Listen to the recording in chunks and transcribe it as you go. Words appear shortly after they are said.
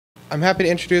I'm happy to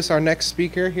introduce our next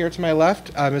speaker here to my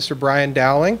left, Mr. Brian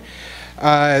Dowling.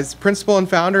 Is principal and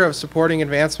founder of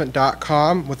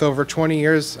supportingadvancement.com with over 20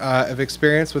 years of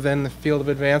experience within the field of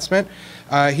advancement.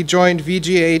 He joined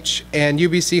VGH and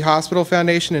UBC Hospital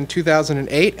Foundation in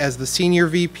 2008 as the Senior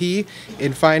VP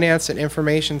in Finance and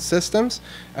Information Systems.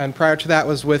 And prior to that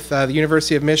was with the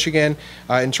University of Michigan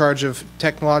in charge of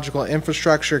technological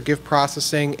infrastructure, gift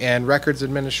processing, and records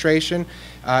administration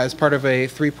as part of a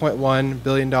 $3.1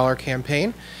 billion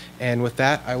campaign. And with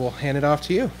that, I will hand it off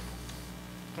to you.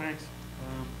 Thanks.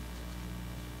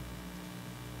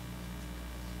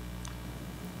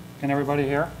 Can everybody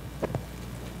hear?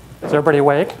 Is everybody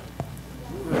awake?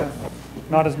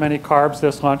 Not as many carbs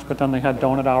this lunch, but then they had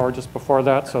donut hour just before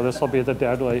that, so this will be the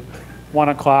deadly 1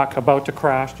 o'clock, about to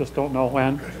crash, just don't know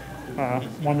when.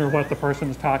 Wonder what the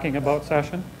person is talking about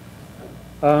session.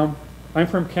 I'm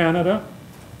from Canada.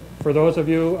 For those of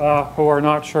you who are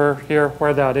not sure here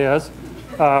where that is,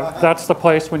 that's the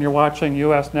place when you're watching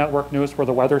US network news where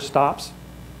the weather stops.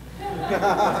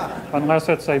 Unless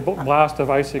it's a blast of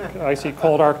icy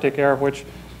cold Arctic air, which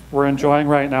we're enjoying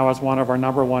right now as one of our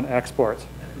 #1 exports.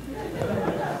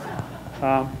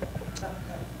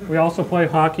 We also play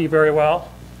hockey very well.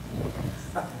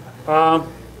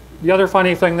 The other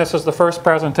funny thing, this is the first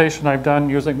presentation I've done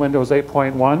using Windows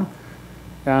 8.1,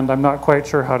 and I'm not quite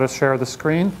sure how to share the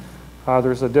screen.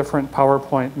 There's a different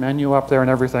PowerPoint menu up there and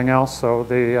everything else, so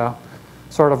the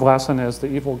sort of lesson is the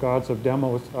evil gods of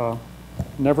demos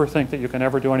never think that you can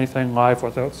ever do anything live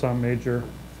without some major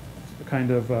kind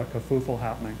of kerfuffle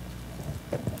happening.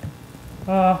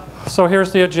 So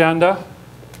here's the agenda.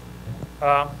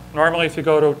 Normally if you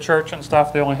go to church and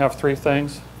stuff, they only have 3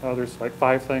 things. There's like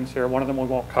 5 things here. One of them we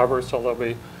won't cover, so there'll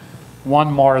be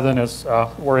one more than is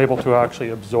we're able to actually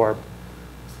absorb.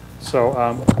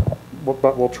 So,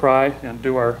 but we'll try and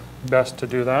do our best to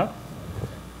do that.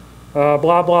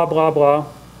 Blah, blah, blah,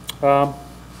 blah.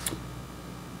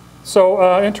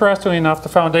 So interestingly enough, the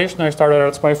foundation I started at,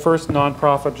 it's my first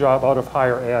nonprofit job out of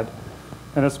higher ed.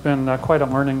 And it's been quite a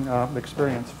learning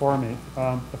experience for me.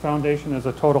 The foundation is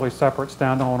a totally separate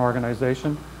standalone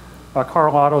organization.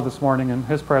 Carl Otto this morning in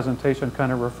his presentation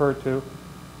kind of referred to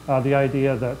the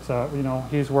idea that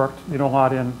he's worked a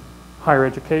lot in higher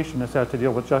education. Has had to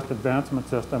deal with just advancement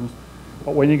systems.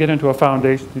 But when you get into a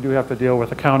foundation, you do have to deal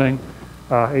with accounting,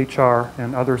 HR,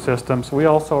 and other systems. We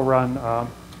also run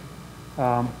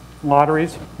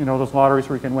lotteries, those lotteries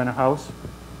where you can win a house.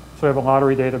 So we have a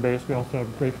lottery database. We also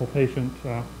have grateful patient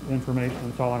information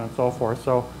and so on and so forth.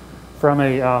 So from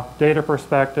a data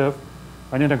perspective,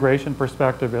 an integration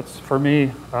perspective, it's, for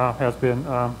me, has been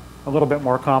a little bit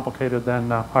more complicated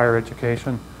than higher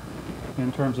education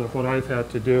in terms of what I've had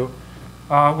to do.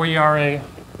 We are a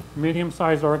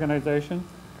medium-sized organization.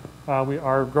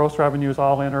 Our gross revenues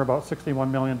all in are about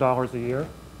 $61 million a year.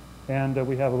 And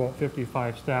we have about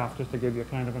 55 staff, just to give you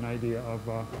kind of an idea of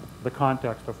the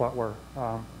context of what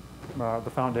the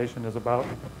foundation is about.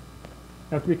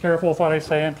 I have to be careful with what I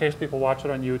say in case people watch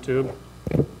it on YouTube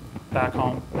back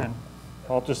home, and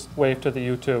I'll just wave to the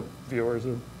YouTube viewers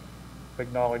and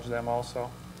acknowledge them also.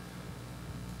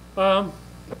 Been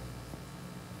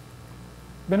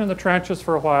in the trenches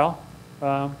for a while,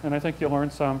 and I think you'll learn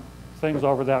some things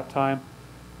over that time.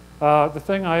 The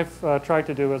thing I've tried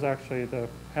to do is actually to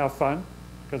have fun,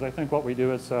 because I think what we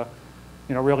do is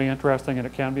really interesting and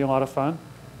it can be a lot of fun.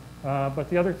 But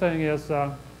the other thing is,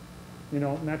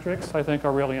 metrics I think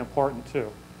are really important too.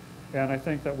 And I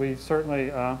think that we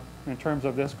certainly, in terms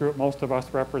of this group, most of us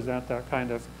represent that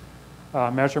kind of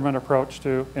measurement approach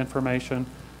to information,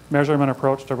 measurement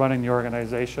approach to running the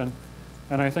organization.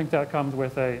 And I think that comes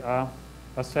with a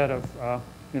set of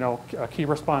key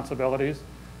responsibilities,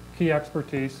 key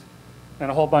expertise, and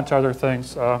a whole bunch of other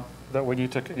things that we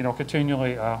need to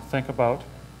continually think about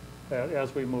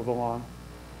as we move along.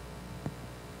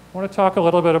 I want to talk a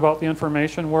little bit about the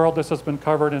information world. This has been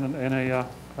covered in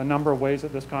a number of ways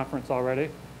at this conference already.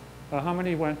 How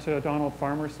many went to Donald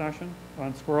Farmer's session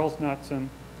on squirrels, nuts, and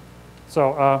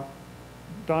so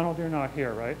Donald, you're not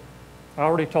here, right? I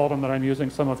already told him that I'm using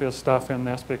some of his stuff in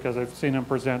this because I've seen him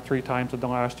present 3 times in the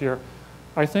last year.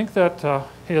 I think that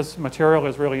his material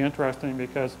is really interesting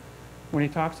because when he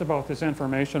talks about this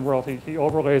information world, he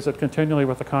overlays it continually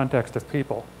with the context of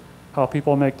people. How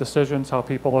people make decisions, how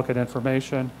people look at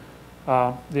information,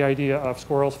 the idea of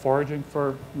squirrels foraging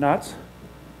for nuts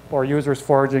or users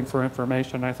foraging for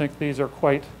information. I think these are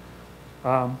quite,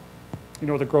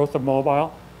 the growth of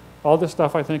mobile. All this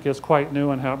stuff I think is quite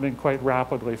new and happening quite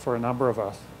rapidly for a number of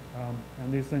us.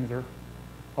 And these things are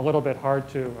a little bit hard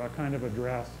to kind of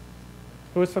address.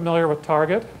 Who's familiar with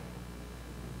Target?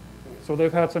 So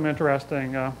they've had some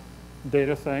interesting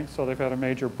data thing, so they've had a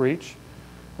major breach,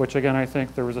 which again, I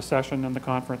think there was a session in the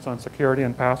conference on security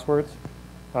and passwords.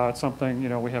 It's something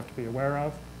we have to be aware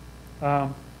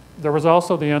of. There was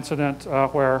also the incident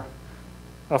where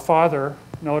a father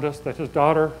noticed that his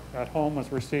daughter at home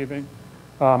was receiving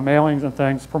mailings and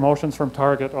things, promotions from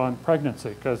Target on pregnancy,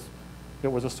 because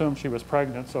it was assumed she was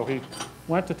pregnant. So he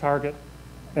went to Target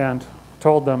and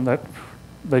told them that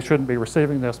they shouldn't be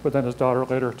receiving this, but then his daughter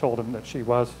later told him that she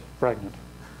was pregnant.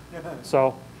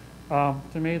 So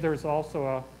to me, there's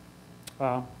also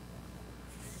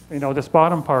this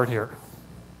bottom part here,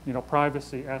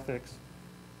 privacy, ethics,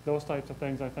 those types of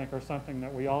things I think are something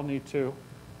that we all need to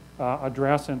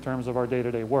address in terms of our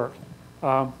day-to-day work.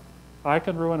 I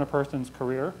can ruin a person's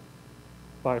career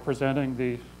by presenting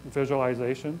the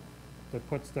visualization that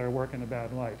puts their work in a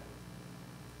bad light.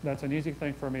 That's an easy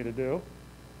thing for me to do,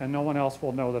 and no one else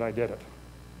will know that I did it,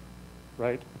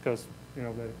 right? Because they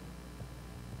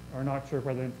are not sure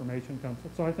where the information comes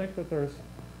from. So I think that there's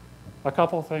a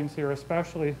couple things here,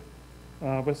 especially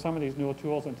with some of these new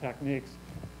tools and techniques.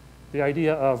 The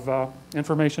idea of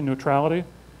information neutrality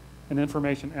and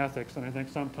information ethics, and I think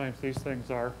sometimes these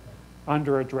things are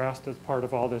under-addressed as part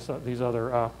of all these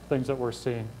other things that we're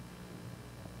seeing.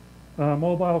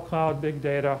 Mobile, cloud, big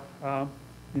data,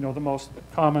 the most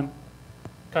common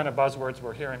kind of buzzwords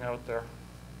we're hearing out there.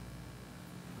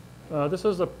 This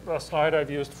is a slide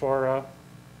I've used for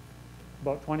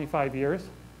about 25 years.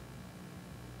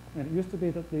 And it used to be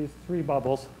that these three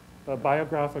bubbles,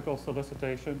 biographical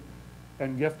solicitation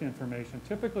and gift information,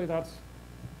 typically that's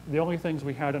the only things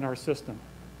we had in our system.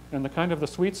 And the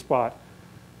sweet spot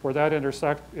where that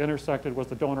intersected was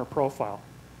the donor profile.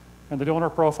 And the donor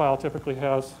profile typically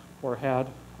has, or had,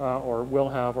 or will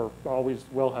have, or always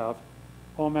will have,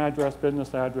 home address,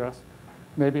 business address,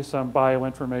 maybe some bio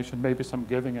information, maybe some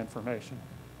giving information,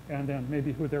 and then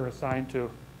maybe who they're assigned to,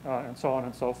 and so on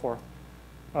and so forth.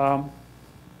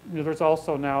 There's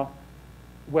also now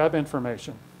web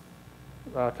information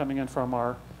coming in from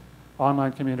our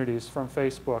online communities, from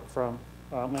Facebook, from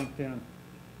LinkedIn.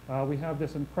 We have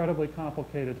this incredibly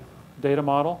complicated data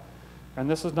model, and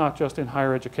this is not just in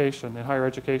higher education. In higher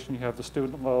education, you have the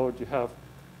student load, you have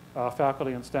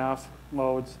faculty and staff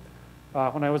loads.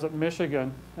 When I was at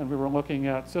Michigan and we were looking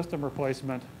at system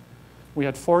replacement, we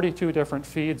had 42 different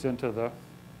feeds into the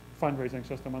fundraising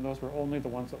system, and those were only the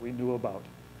ones that we knew about.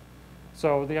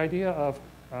 So the idea of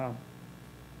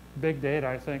big data,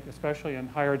 I think, especially in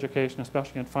higher education,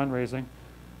 especially in fundraising,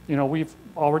 we've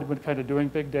already been kind of doing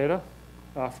big data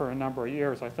for a number of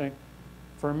years. I think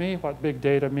for me, what big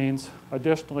data means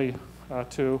additionally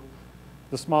to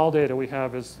the small data we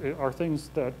have are things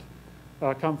that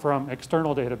come from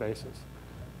external databases.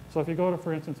 So if you go to,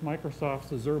 for instance,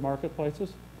 Microsoft's Azure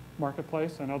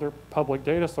Marketplace and other public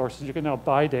data sources, you can now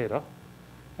buy data.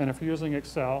 And if you're using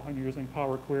Excel and you're using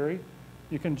Power Query,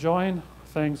 you can join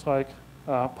things like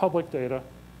public data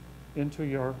into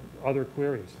your other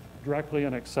queries directly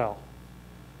in Excel.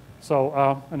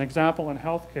 So an example in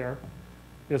healthcare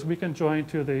is we can join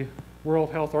to the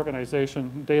World Health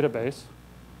Organization database,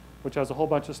 which has a whole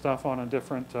bunch of stuff on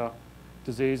different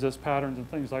diseases, patterns, and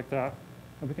things like that.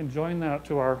 And we can join that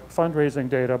to our fundraising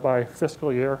data by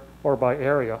fiscal year or by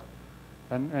area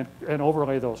and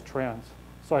overlay those trends.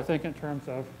 So I think in terms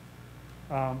of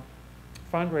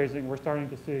fundraising, we're starting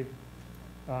to see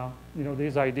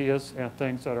these ideas and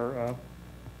things that are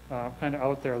kind of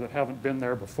out there that haven't been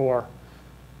there before.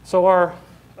 So our,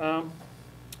 the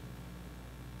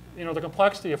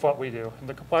complexity of what we do and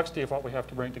the complexity of what we have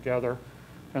to bring together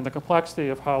and the complexity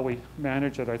of how we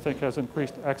manage it, I think, has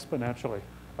increased exponentially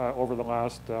over the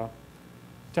last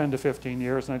 10 to 15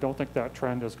 years, and I don't think that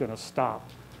trend is going to stop.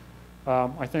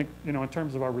 I think, in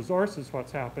terms of our resources,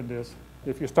 what's happened is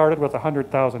if you started with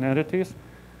 100,000 entities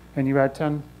and you add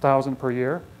 10,000 per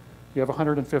year, you have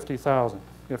 150,000.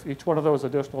 If each one of those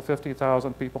additional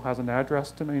 50,000 people has an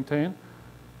address to maintain,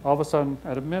 all of a sudden,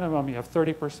 at a minimum, you have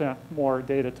 30% more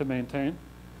data to maintain.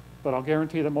 But I'll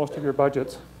guarantee that most of your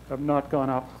budgets have not gone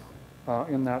up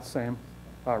in that same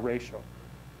ratio.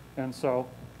 And so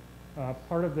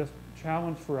part of this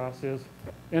challenge for us is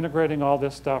integrating all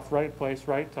this stuff, right place,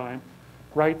 right time,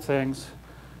 right things,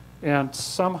 and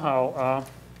somehow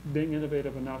being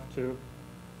innovative enough to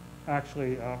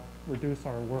actually reduce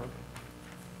our work.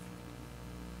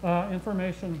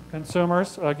 Information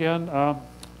consumers, again,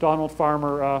 Donald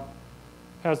Farmer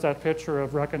has that picture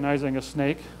of recognizing a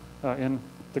snake in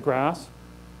the grass.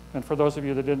 And for those of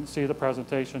you that didn't see the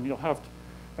presentation, you'll have to.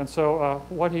 And so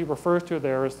what he refers to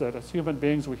there is that as human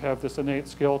beings, we have this innate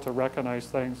skill to recognize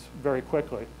things very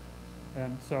quickly.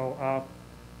 And so,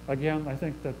 again, I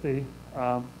think that the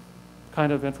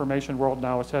kind of information world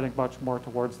now is heading much more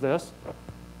towards this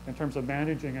in terms of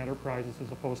managing enterprises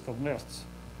as opposed to lists.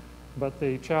 But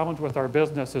the challenge with our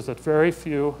business is that very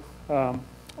few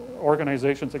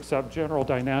organizations except General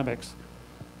Dynamics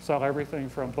sell everything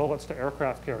from bullets to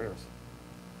aircraft carriers.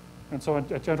 And so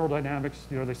at General Dynamics,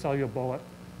 they sell you a bullet,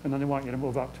 and then they want you to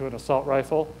move up to an assault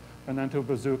rifle, and then to a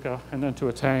bazooka, and then to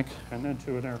a tank, and then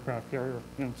to an aircraft carrier,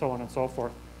 and so on and so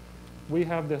forth. We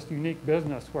have this unique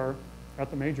business where at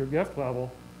the major gift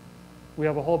level, we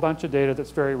have a whole bunch of data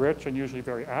that's very rich and usually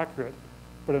very accurate.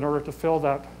 But in order to fill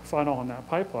that funnel and that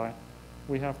pipeline,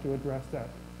 we have to address that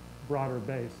broader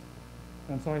base.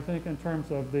 And so I think in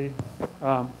terms of the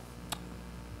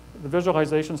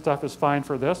visualization stuff is fine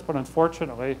for this, but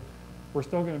unfortunately, we're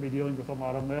still going to be dealing with a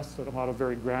lot of lists and a lot of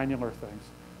very granular things.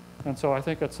 And so I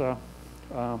think it's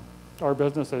our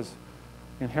business is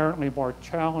inherently more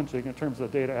challenging in terms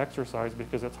of the data exercise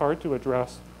because it's hard to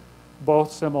address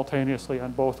both simultaneously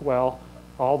and both well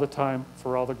all the time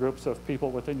for all the groups of people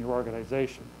within your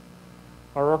organization.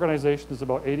 Our organization is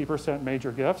about 80%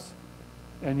 major gifts,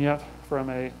 and yet from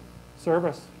a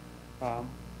service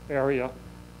area,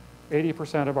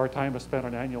 80% of our time is spent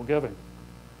on annual giving,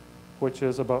 which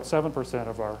is about 7%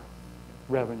 of our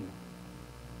revenue.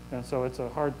 And so it's a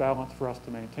hard balance for us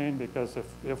to maintain because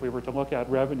if we were to look at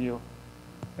revenue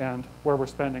and where we're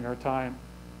spending our time,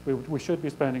 we should be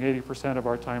spending 80% of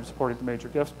our time supporting the major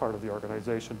gifts part of the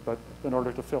organization, but in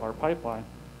order to fill our pipeline,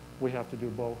 we have to do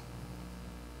both.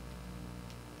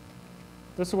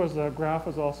 This graph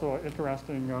is also an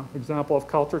interesting example of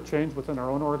culture change within our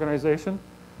own organization.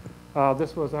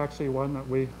 This was actually one that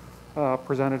we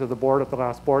presented to the board at the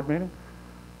last board meeting.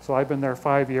 So I've been there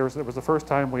 5 years. It was the first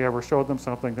time we ever showed them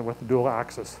something with the dual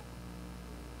axis.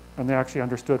 And they actually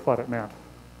understood what it meant.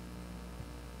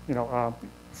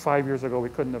 5 years ago, we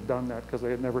couldn't have done that because they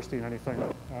had never seen anything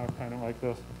kind of like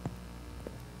this.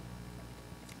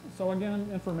 So again,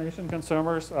 information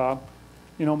consumers,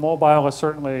 mobile has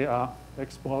certainly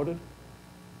exploded.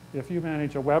 If you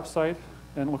manage a website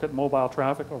and look at mobile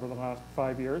traffic over the last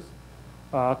 5 years,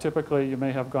 typically you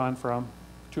may have gone from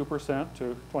 2%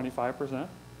 to 25%.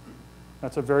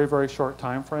 That's a very, very short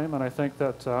time frame. And I think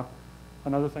that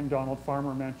another thing Donald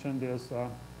Farmer mentioned is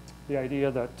the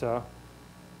idea that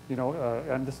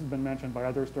and this has been mentioned by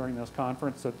others during this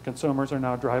conference, that consumers are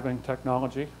now driving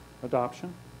technology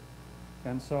adoption.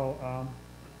 And so,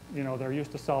 they're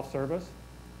used to self-service.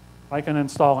 I can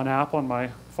install an app on my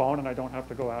phone and I don't have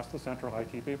to go ask the central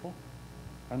IT people.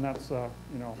 And that's,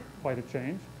 quite a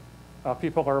change.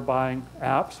 People are buying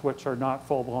apps which are not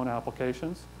full-blown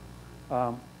applications.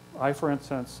 I, for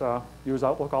instance, use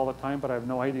Outlook all the time, but I have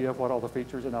no idea of what all the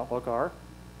features in Outlook are.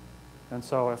 And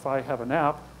so if I have an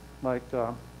app like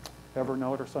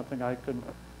Evernote or something, I can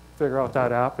figure out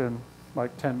that app in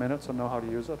like 10 minutes and know how to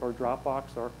use it, or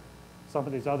Dropbox, or some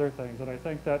of these other things. And I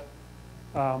think that,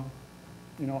 how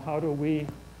do we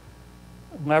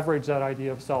leverage that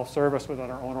idea of self-service within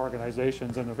our own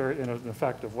organizations in an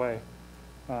effective way?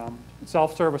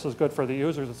 Self-service is good for the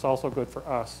users. It's also good for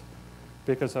us,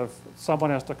 because if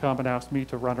someone has to come and ask me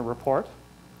to run a report,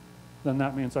 then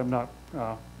that means I'm not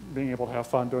being able to have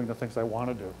fun doing the things I want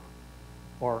to do,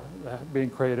 or being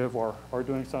creative, or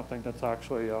doing something that's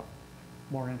actually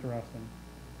more interesting.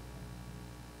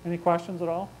 Any questions at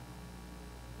all?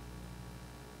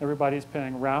 Everybody's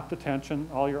paying rapt attention.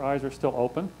 All your eyes are still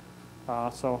open.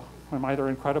 So I'm either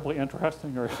incredibly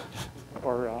interesting or,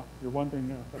 you're wondering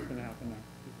what's going to happen next.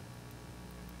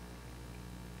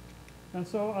 And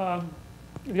so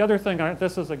the other thing,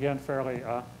 this is again fairly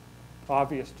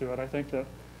obvious to it. I think that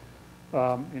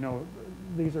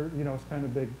these are it's kind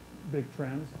of big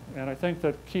trends, and I think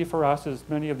that key for us is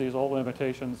many of these old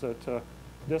limitations that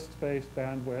disk space,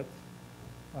 bandwidth,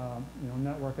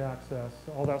 network access,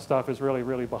 all that stuff is really,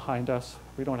 really behind us.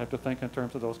 We don't have to think in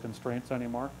terms of those constraints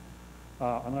anymore.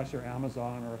 Unless you're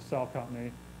Amazon or a cell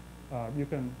company, you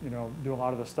can do a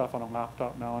lot of this stuff on a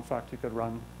laptop now. In fact, you could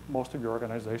run most of your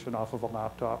organization off of a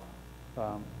laptop.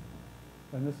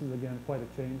 And this is, again, quite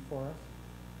a change for us.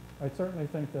 I certainly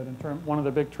think that one of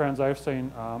the big trends I've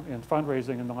seen in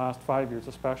fundraising in the last 5 years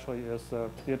especially is the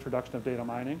introduction of data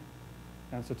mining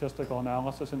and statistical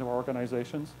analysis into our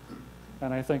organizations.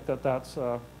 And I think that that's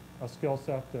a skill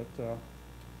set that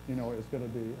is going to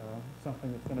be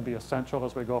something that's going to be essential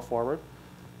as we go forward.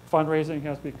 Fundraising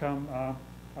has become,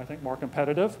 I think, more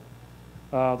competitive.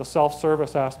 The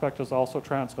self-service aspect is also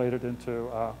translated into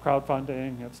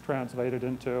crowdfunding. It's translated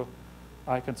into,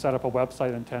 I can set up a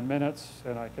website in 10 minutes,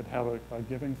 and I can have a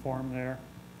giving form there,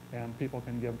 and people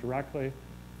can give directly.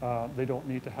 They don't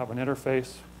need to have an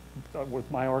interface with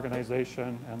my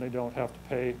organization, and they don't have to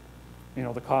pay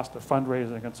the cost of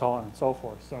fundraising and so on and so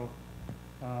forth. So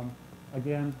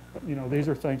again, these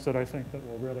are things that I think that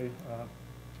will really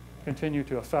continue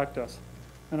to affect us.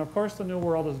 And of course, the new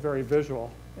world is very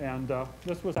visual. And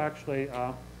this was actually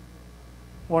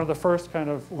one of the first kind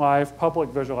of live public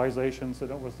visualizations,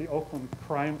 and it was the Oakland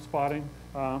crime spotting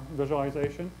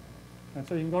visualization. And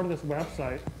so you can go to this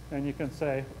website, and you can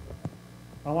say,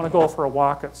 I want to go for a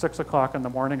walk at 6 o'clock in the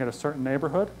morning at a certain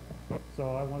neighborhood.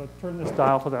 So I want to turn this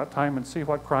dial to that time and see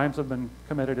what crimes have been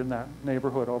committed in that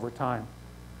neighborhood over time.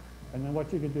 And then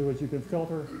what you can do is you can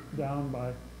filter down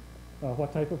by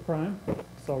what type of crime.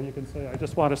 So you can say, I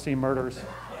just want to see murders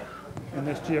in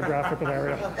this geographical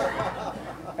area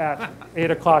at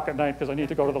 8 o'clock at night because I need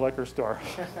to go to the liquor store.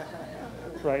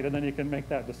 Right, and then you can make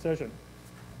that decision.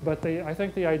 But I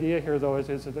think the idea here, though,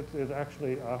 is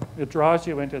actually, it draws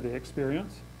you into the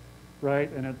experience, right?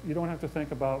 And you don't have to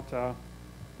think about,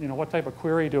 what type of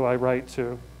query do I write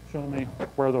to show me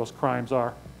where those crimes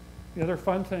are. The other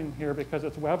fun thing here, because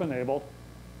it's web-enabled,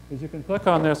 is you can click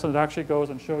on this and it actually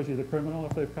goes and shows you the criminal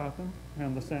if they've caught them,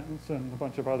 and the sentence and a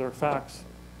bunch of other facts.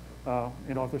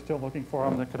 If they're still looking for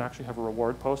them, they can actually have a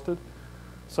reward posted.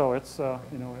 So it's,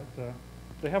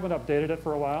 they haven't updated it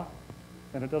for a while,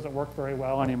 and it doesn't work very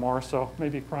well anymore. So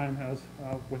maybe crime has,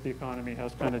 with the economy,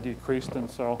 has kind of decreased, and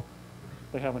so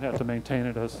they haven't had to maintain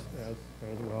it as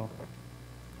well.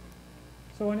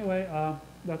 So anyway,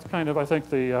 that's kind of, I think,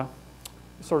 the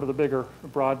sort of the bigger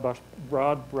broad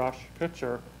brush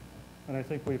picture, and I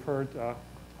think we've heard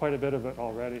quite a bit of it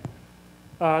already.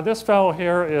 This fellow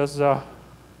here is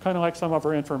kind of like some of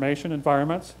our information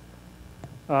environments.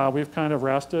 We've kind of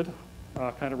rested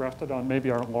on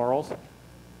maybe our laurels.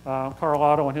 Carl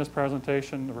Otto in his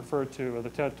presentation referred to the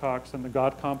TED Talks and the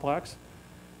God complex,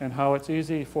 and how it's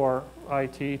easy for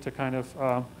IT to kind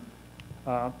of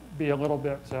be a little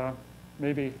bit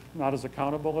maybe not as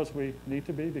accountable as we need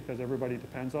to be because everybody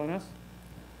depends on us.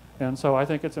 And so I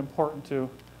think it's important to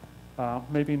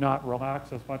maybe not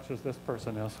relax as much as this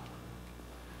person is.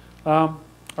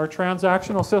 Our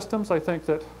transactional systems, I think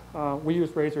that we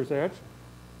use Razor's Edge.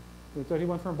 Is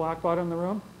anyone from Blackbaud in the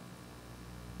room?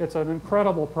 It's an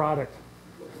incredible product.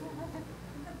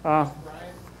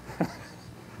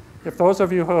 If those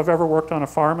of you who have ever worked on a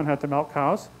farm and had to milk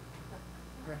cows,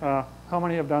 how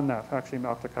many have done that, actually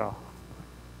milked a cow?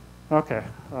 Okay,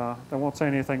 I won't say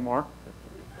anything more.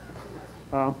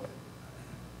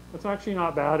 It's actually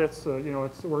not bad. It's,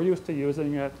 we're used to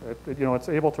using it. It's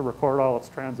able to record all its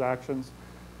transactions.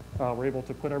 We're able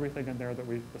to put everything in there that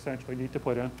we essentially need to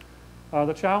put in.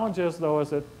 The challenge is, though,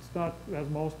 is it's not, as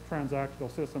most transactional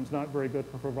systems, not very good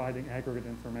for providing aggregate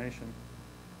information.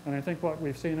 And I think what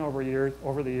we've seen over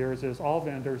the years is all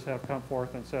vendors have come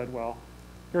forth and said, well,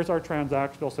 here's our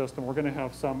transactional system. We're going to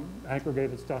have some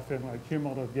aggregated stuff in, like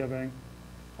cumulative giving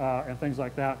and things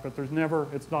like that. But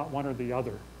it's not one or the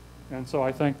other. And so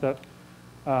I think that,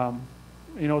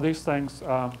 these things,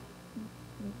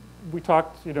 we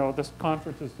talked, this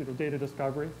conference is data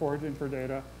discovery, foraging for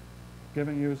data,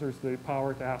 giving users the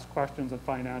power to ask questions and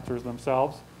find answers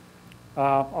themselves.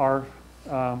 Our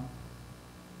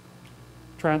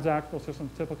transactional systems,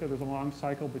 typically there's a long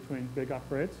cycle between big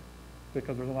upgrades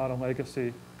because there's a lot of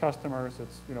legacy customers,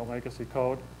 it's legacy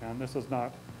code, and this is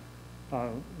not,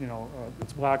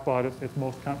 it's Blackbaud, it's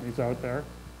most companies out there.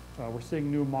 We're seeing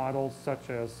new models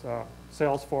such as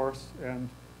Salesforce and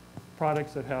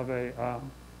products that have a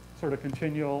sort of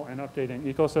continual and updating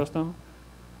ecosystem.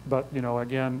 But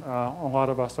again, a lot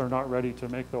of us are not ready to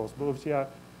make those moves yet,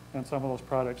 and some of those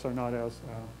products are not as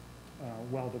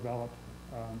well developed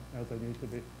as they need to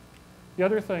be. The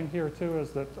other thing here too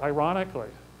is that, ironically,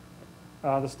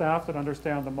 the staff that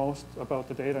understand the most about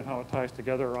the data and how it ties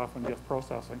together are often gift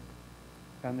processing,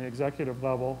 and the executive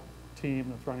level team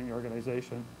that's running the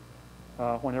organization,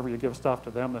 whenever you give stuff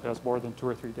to them that has more than 2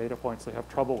 or 3 data points, they have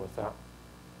trouble with that.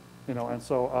 And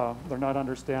so they're not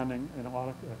understanding, in a lot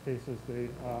of cases,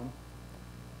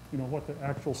 what the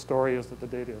actual story is that the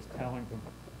data is telling them.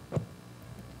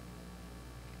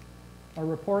 Our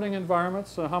reporting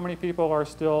environments, how many people are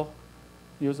still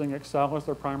using Excel as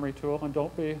their primary tool? And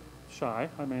don't be shy.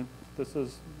 I mean, this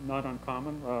is not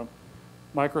uncommon.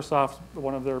 Microsoft's,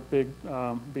 one of their big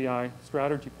BI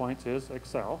strategy points is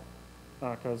Excel,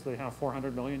 because they have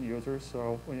 400 million users,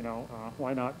 so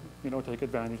why not take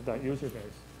advantage of that user base?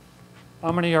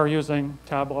 How many are using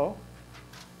Tableau?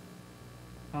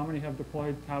 How many have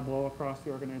deployed Tableau across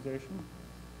the organization?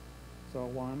 So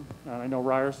 1, and I know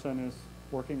Ryerson is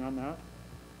working on that.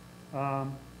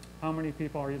 How many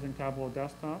people are using Tableau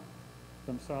Desktop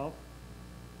themselves?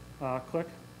 Click,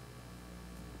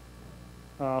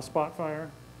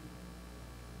 Spotfire,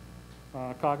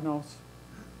 Cognos,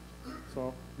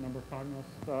 So number of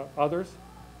Cognos. Others?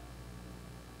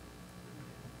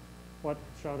 What?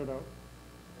 Shout it out.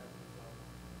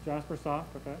 Jaspersoft,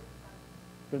 okay.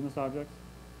 Business Objects.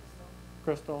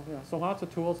 Crystal, yeah. So lots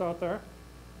of tools out there.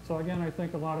 So again, I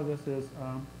think a lot of this is,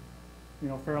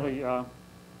 fairly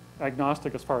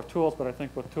agnostic as far as tools, but I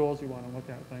think with tools you want to look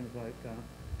at things like,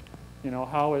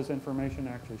 how is information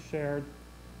actually shared?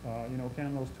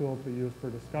 Can those tools be used for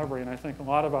discovery? And I think a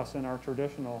lot of us in our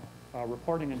traditional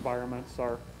reporting environments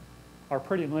are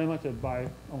pretty limited by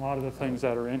a lot of the things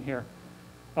that are in here.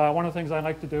 One of the things I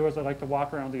like to do is I like to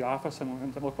walk around the office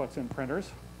and look what's in printers,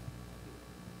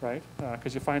 right?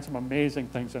 Because you find some amazing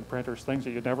things in printers, things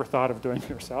that you never thought of doing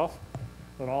yourself,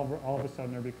 but all of a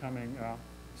sudden they're becoming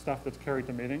stuff that's carried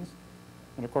to meetings.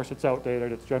 And of course it's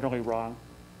outdated, it's generally wrong.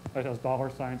 It has dollar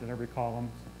signs in every column,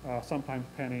 sometimes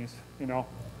pennies,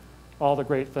 all the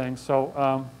great things.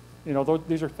 So,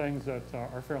 these are things that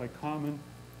are fairly common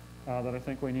that I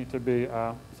think we need to be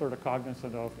sort of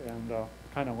cognizant of and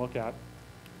kind of look at.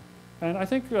 And I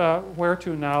think where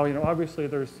to now, obviously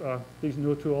there's these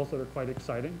new tools that are quite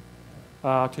exciting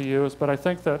to use, but I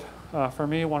think that for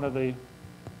me, one of the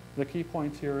key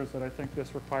points here is that I think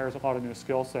this requires a lot of new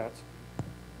skill sets.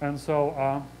 And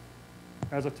so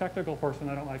as a technical person,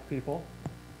 I don't like people.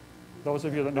 Those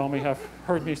of you that know me have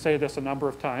heard me say this a number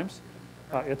of times.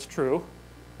 It's true.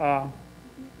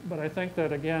 But I think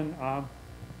that, again,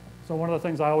 so one of the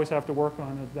things I always have to work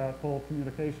on is that whole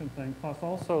communication thing, plus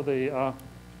also the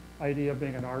idea of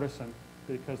being an artisan,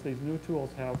 because these new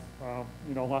tools have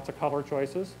lots of color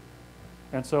choices.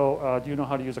 And so do you know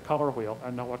how to use a color wheel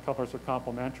and know what colors are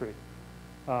complementary?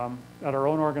 At our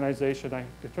own organization,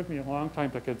 it took me a long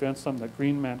time to convince them that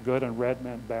green meant good and red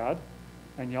meant bad,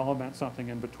 and yellow meant something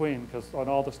in between, because on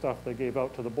all the stuff they gave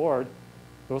out to the board,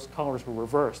 those colors were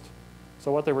reversed.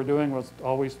 So what they were doing was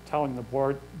always telling the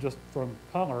board, just from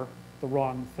color, the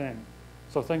wrong thing.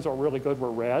 So things that were really good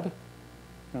were red,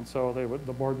 and so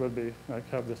the board would be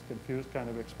have this confused kind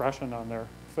of expression on their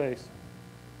face.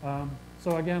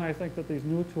 So again, I think that these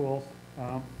new tools,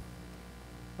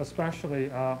 especially, you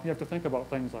have to think about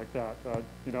things like that.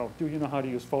 Do you know how to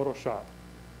use Photoshop?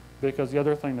 Because the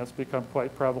other thing that's become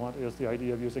quite prevalent is the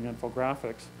idea of using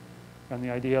infographics, and the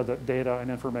idea that data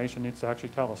and information needs to actually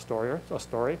tell a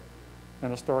story,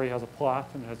 and a story has a plot,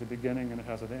 and it has a beginning, and it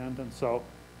has an end. And so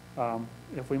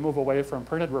if we move away from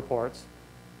printed reports,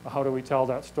 how do we tell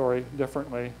that story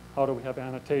differently? How do we have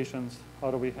annotations? How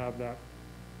do we have that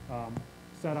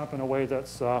set up in a way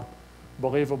that's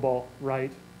believable,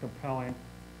 right, compelling,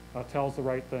 tells the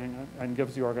right thing, and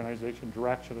gives the organization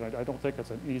direction? And I don't think it's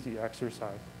an easy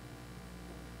exercise.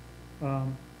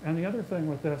 And the other thing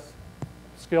with this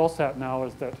skill set now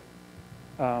is that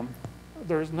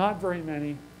there's not very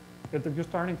many, you're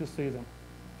starting to see them,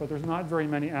 but there's not very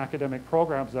many academic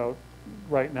programs out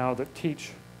right now that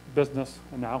teach business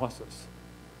analysis,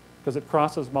 because it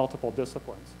crosses multiple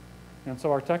disciplines. And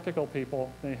so our technical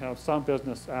people may have some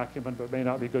business acumen, but may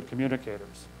not be good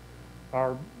communicators.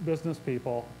 Our business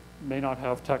people may not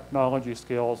have technology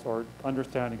skills or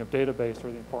understanding of database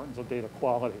or the importance of data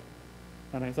quality.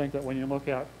 And I think that when you look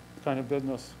at kind of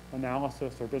business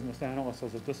analysis or business analysts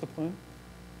as a discipline,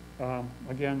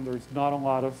 again, there's not a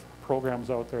lot of programs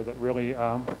out there that really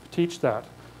teach that.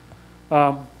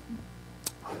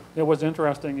 It was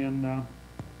interesting in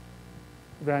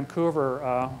Vancouver,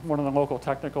 one of the local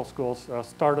technical schools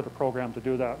started a program to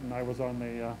do that, and I was on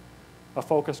a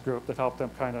focus group that helped them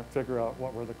kind of figure out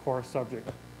what were the core subject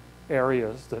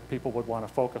areas that people would want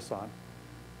to focus on.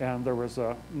 And there was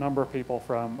a number of people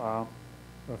from, a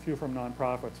few from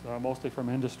nonprofits, mostly from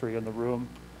industry in the room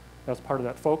as part of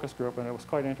that focus group, and it was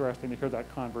quite interesting to hear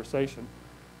that conversation.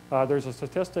 There's a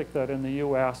statistic that in the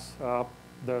US,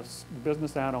 the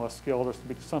business analyst skill, there's to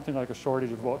be something like a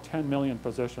shortage of about 10 million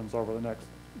positions over the next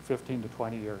 15 to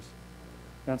 20 years.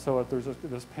 And so there's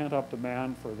this pent-up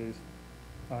demand for these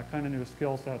kind of new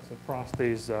skill sets across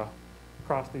these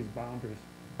boundaries.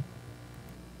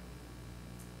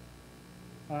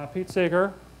 Pete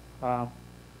Seeger,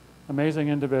 amazing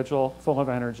individual, full of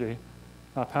energy,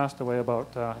 passed away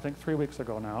about, I think, 3 weeks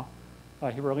ago now.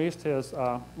 He released his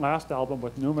last album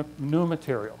with new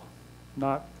material,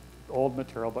 not old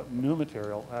material, but new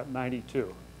material at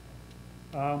 92.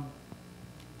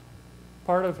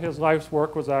 Part of his life's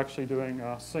work was actually doing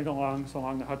sing-alongs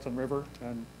along the Hudson River,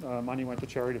 and money went to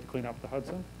charity to clean up the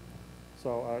Hudson.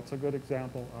 So it's a good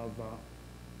example of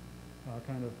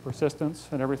kind of persistence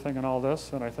and everything in all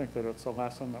this, and I think that it's a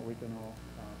lesson that we can all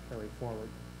carry forward.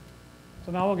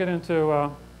 So now we'll get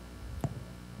into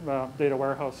data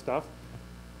warehouse stuff.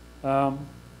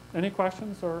 Any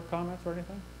questions or comments or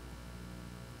anything?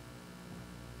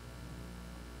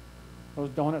 Those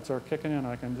donuts are kicking in,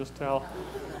 I can just tell.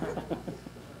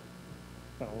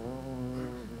 They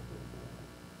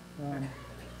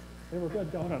were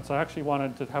good donuts. I actually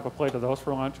wanted to have a plate of those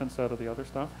for lunch instead of the other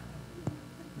stuff.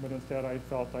 But instead I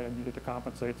felt I needed to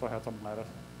compensate, so I had some lettuce.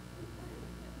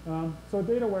 So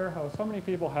data warehouse. How many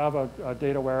people have a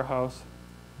data warehouse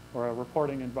or a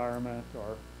reporting environment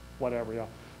or whatever? Yeah.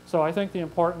 So I think the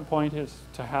important point is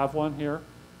to have one here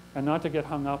and not to get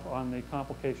hung up on the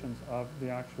complications of the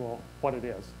actual what it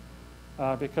is.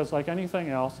 Because like anything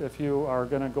else, if you are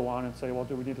going to go on and say, well,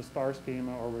 do we need a star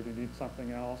schema, or do we need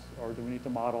something else, or do we need to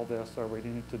model this, or we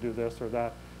need to do this or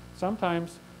that,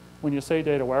 sometimes when you say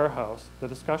data warehouse, the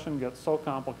discussion gets so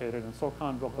complicated and so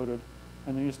convoluted,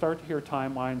 and then you start to hear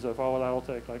timelines of, oh, that'll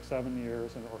take like 7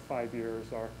 years or 5 years,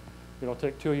 or it'll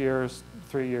take 2 years,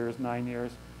 3 years, 9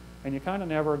 years, and you kind of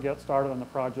never get started on the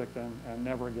project and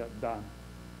never get done.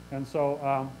 And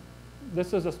so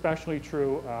this is especially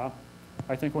true,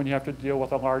 I think, when you have to deal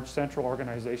with a large central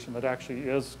organization that actually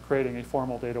is creating a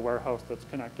formal data warehouse that's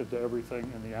connected to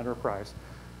everything in the enterprise.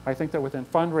 I think that within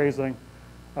fundraising,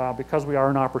 because we are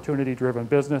an opportunity-driven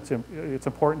business, it's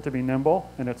important to be nimble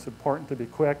and it's important to be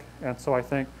quick. And so I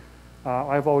think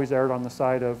I've always erred on the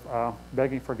side of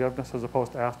begging forgiveness as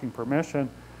opposed to asking permission,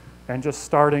 and just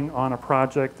starting on a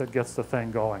project that gets the thing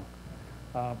going.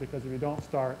 Because if you don't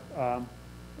start,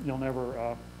 you'll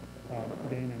never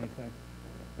gain anything.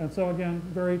 And so again,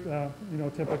 very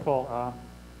typical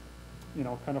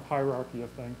kind of hierarchy of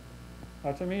things.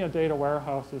 To me, a data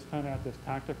warehouse is kind of at this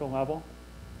tactical level,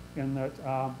 in that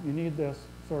you need this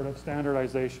sort of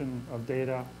standardization of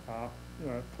data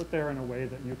put there in a way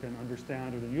that you can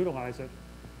understand it and utilize it.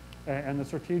 And the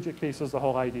strategic piece is the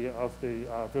whole idea of the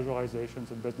visualizations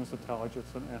and business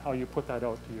intelligence and how you put that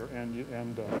out to your end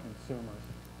consumers.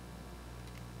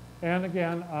 And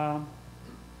again,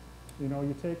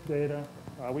 you take data.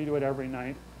 We do it every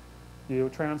night. You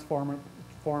transform it,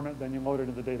 form it, then you load it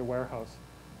into the data warehouse.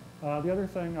 The other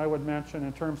thing I would mention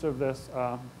in terms of this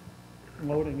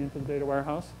loading into the data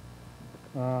warehouse,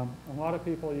 a lot of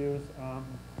people use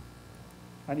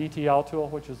an ETL tool,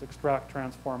 which is extract,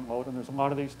 transform, load, and there's a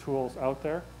lot of these tools out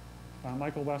there.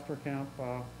 Michael Westerkamp,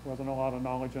 who has a lot of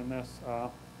knowledge in this,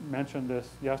 mentioned this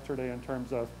yesterday in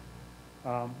terms of,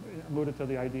 alluded to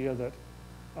the idea that,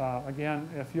 again,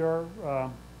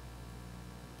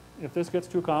 if this gets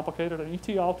too complicated, an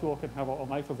ETL tool can have a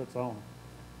life of its own.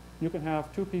 You can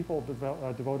have 2 people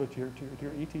devoted to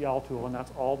your ETL tool, and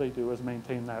that's all they do is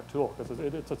maintain that tool, because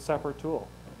it's a separate tool.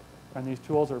 And these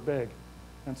tools are big.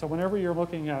 And so whenever you're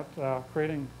looking at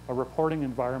creating a reporting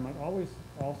environment, always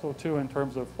also, too, in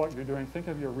terms of what you're doing, think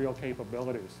of your real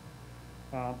capabilities.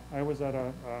 I was at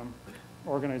an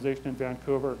organization in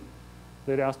Vancouver.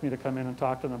 They'd asked me to come in and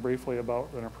talk to them briefly about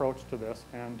an approach to this.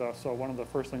 And so one of the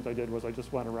first things I did was I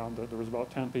just went around. There was about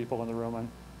 10 people in the room. And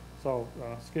so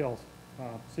skills,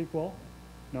 SQL,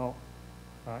 no.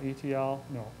 ETL,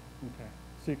 no. Okay.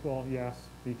 SQL, yes.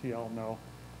 ETL, no.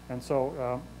 And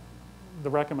so the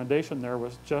recommendation there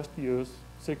was just use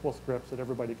SQL scripts that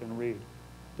everybody can read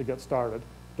to get started.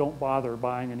 Don't bother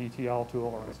buying an ETL tool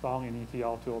or installing an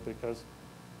ETL tool, because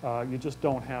you just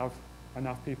don't have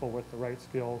enough people with the right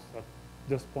skills at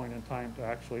this point in time to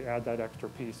actually add that extra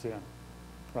piece in,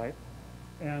 right?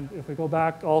 And if we go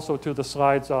back also to the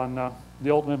slides on the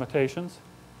old limitations,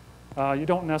 you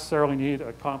don't necessarily need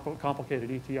a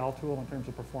complicated ETL tool in terms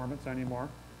of performance anymore.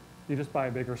 You just buy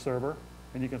a bigger server,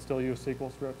 and you can still use SQL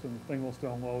scripts, and the thing will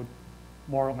still load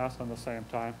more or less on the same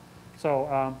time.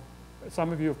 So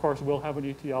some of you, of course, will have an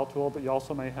ETL tool, but you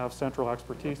also may have central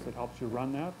expertise that helps you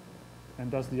run that and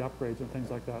does the upgrades and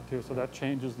things like that, too. So that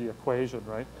changes the equation,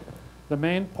 right? The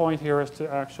main point here is to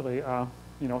actually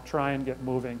try and get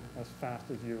moving as fast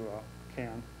as you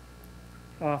can.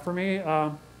 For me,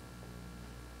 the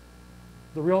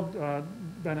real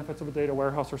benefits of a data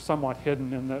warehouse are somewhat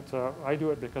hidden in that I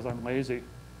do it because I'm lazy.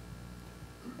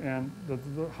 And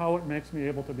how it makes me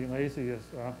able to be lazy is,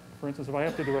 for instance, if I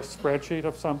have to do a spreadsheet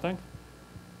of something,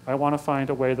 I want to find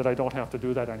a way that I don't have to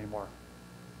do that anymore.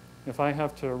 If I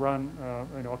have to run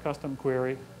a custom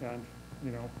query and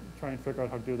try and figure out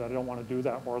how to do that, I don't want to do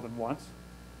that more than once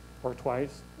or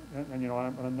twice, and then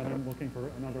I'm looking for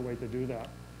another way to do that.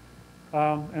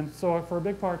 And so for a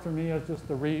big part for me is just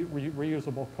the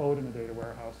reusable code in a data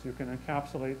warehouse. You can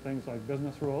encapsulate things like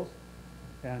business rules,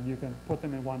 and you can put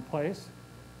them in one place.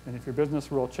 And if your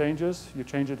business rule changes, you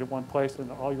change it in one place,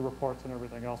 and all your reports and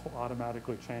everything else will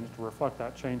automatically change to reflect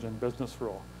that change in business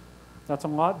rule. That's a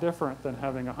lot different than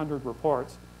having 100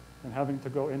 reports and having to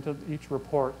go into each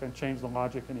report and change the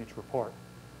logic in each report.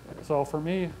 So for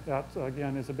me, that,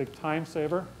 again, is a big time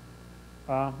saver.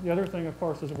 The other thing, of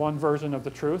course, is one version of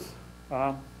the truth.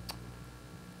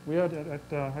 We had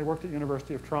I worked at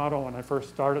University of Toronto when I first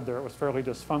started there. It was fairly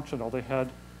dysfunctional. They had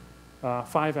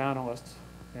 5 analysts,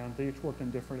 and they each worked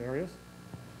in different areas.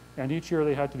 And each year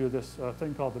they had to do this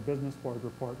thing called the business board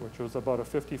report, which was about a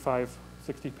 55,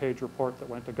 60-page report that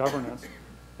went to governance,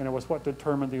 and it was what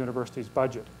determined the university's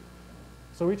budget.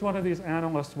 So each one of these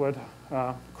analysts would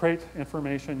create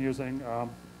information using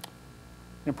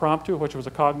Impromptu, which was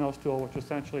a Cognos tool, which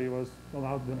essentially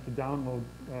allowed them to download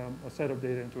a set of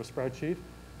data into a spreadsheet.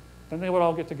 Then they would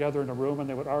all get together in a room and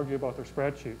they would argue about their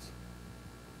spreadsheets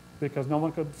because no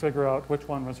one could figure out which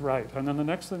one was right. And then the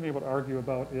next thing they would argue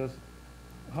about is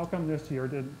how come this year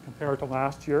didn't compare to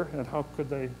last year, and how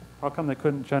come they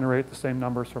couldn't generate the same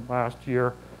numbers from last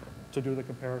year to do the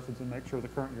comparisons and make sure the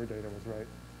current year data was right.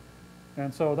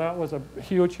 And so that was a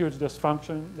huge, huge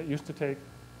dysfunction that used to take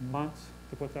months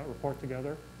to put that report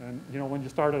together. And when you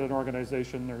start at an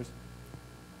organization, there's,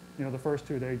 the first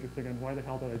 2 days you're thinking, why the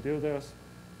hell did I do this?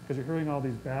 Because you're hearing all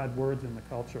these bad words in the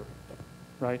culture,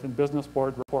 right? And business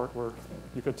board report, where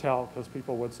you could tell because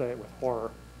people would say it with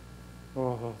horror.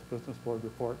 Oh, business board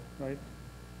report, right?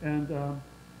 And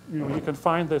you can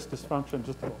find this dysfunction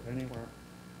just about anywhere.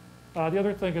 The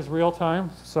other thing is real time.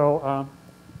 So,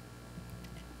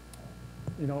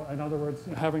 in other words,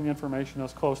 having information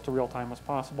as close to real time as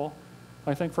possible.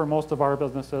 I think for most of our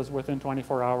businesses, within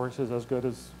 24 hours is as good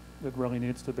as it really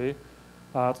needs to be.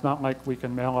 It's not like we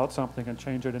can mail out something and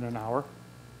change it in an hour.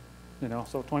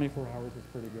 So 24 hours is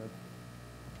pretty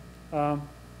good.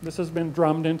 This has been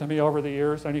drummed into me over the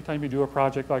years. Anytime you do a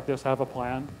project like this, have a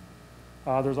plan.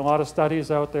 There's a lot of studies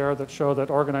out there that show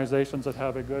that organizations that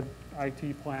have a good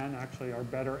IT plan actually are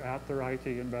better at their IT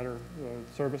and better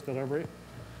service delivery.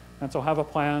 And so have a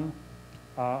plan.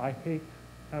 I hate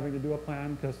having to do a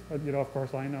plan because, of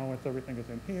course, I know everything is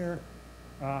in here.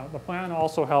 The plan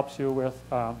also helps you with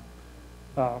kind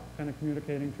of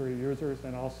communicating to your users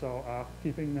and also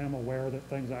keeping them aware that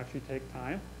things actually take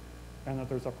time and that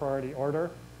there's a priority order.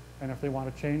 And if they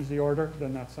want to change the order,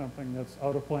 then that's something that's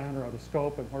out of plan or out of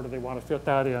scope, and where do they want to fit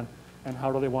that in, and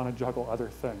how do they want to juggle other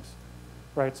things,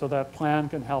 right? So that plan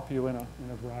can help you in a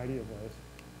variety of ways.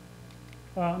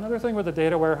 Another thing with the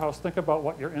data warehouse, think about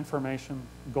what your information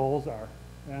goals are.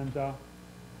 And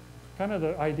kind of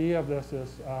the idea of this is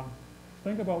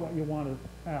think about what you want to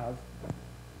have,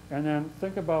 and then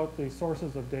think about the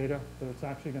sources of data that it's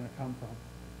actually going to come from.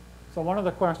 So one of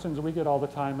the questions we get all the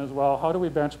time is, well, how do we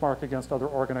benchmark against other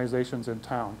organizations in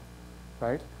town,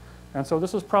 right? And so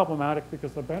this is problematic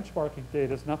because the benchmarking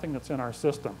data is nothing that's in our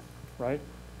system, right?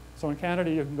 So in Canada,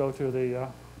 you can go to the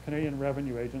Canadian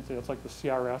Revenue Agency, it's like the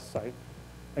CRS site,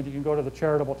 and you can go to the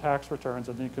charitable tax returns,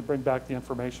 and then you can bring back the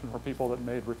information for people that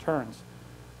made returns.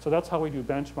 So that's how we do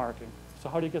benchmarking. So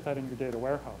how do you get that in your data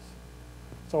warehouse?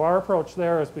 So our approach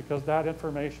there is, because that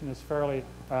information is fairly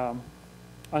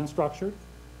unstructured,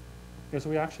 is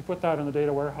we actually put that in the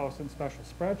data warehouse in special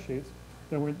spreadsheets.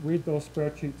 Then we read those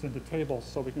spreadsheets into tables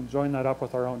so we can join that up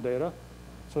with our own data.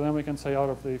 So then we can say, out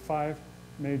of the 5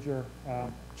 major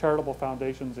charitable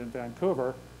foundations in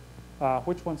Vancouver,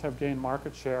 which ones have gained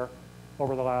market share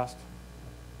over the last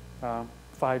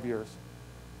 5 years.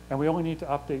 And we only need to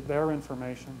update their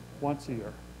information once a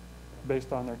year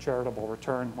based on their charitable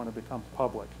return when it becomes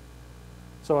public.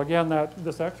 So again,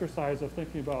 this exercise of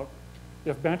thinking about,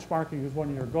 if benchmarking is one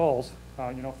of your goals,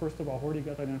 first of all, where do you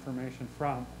get that information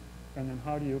from? And then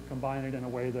how do you combine it in a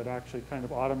way that actually kind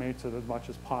of automates it as much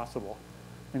as possible?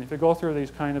 And if you go through these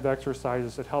kind of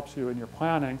exercises, it helps you in your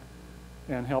planning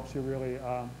and helps you really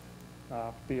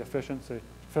be efficient.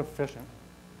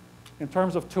 In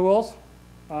terms of tools,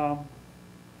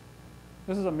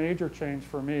 this is a major change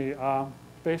for me.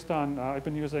 Based on, I've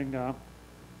been using a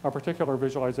particular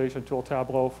visualization tool,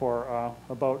 Tableau, for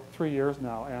about 3 years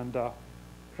now. And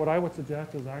what I would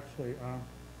suggest is actually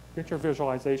get your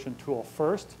visualization tool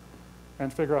first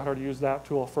and figure out how to use that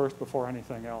tool first before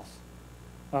anything else.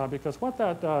 Because what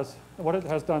that does, what it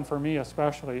has done for me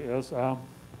especially, is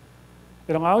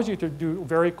it allows you to do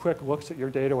very quick looks at your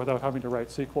data without having to write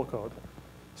SQL code.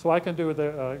 So I can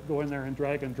go in there and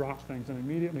drag and drop things and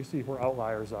immediately see where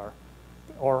outliers are,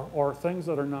 or things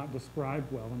that are not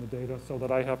described well in the data so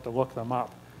that I have to look them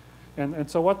up. And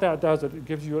so what that does, it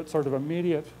gives you sort of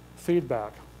immediate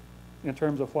feedback in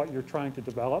terms of what you're trying to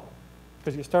develop,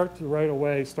 because you start to right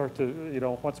away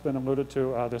what's been alluded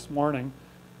to this morning,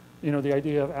 the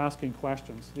idea of asking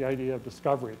questions, the idea of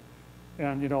discovery.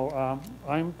 And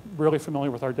I'm really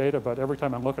familiar with our data, but every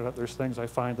time I look at it, there's things I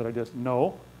find that I didn't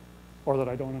know, or that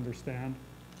I don't understand,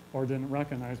 or didn't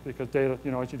recognize, because data,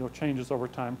 as you know, changes over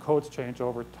time, codes change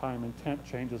over time, intent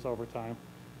changes over time.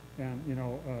 And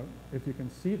if you can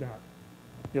see that,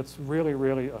 it's really,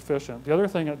 really efficient. The other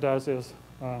thing it does is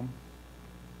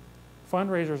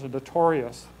fundraisers are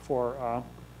notorious for,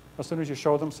 as soon as you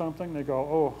show them something, they go,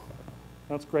 oh,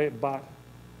 that's great, but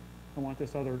I want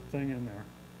this other thing in there.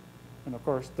 And of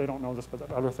course, they don't know this, but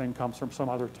that other thing comes from some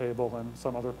other table and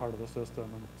some other part of the system.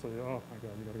 And so, oh my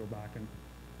God, you got to go back and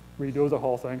redo the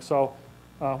whole thing. So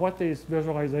what these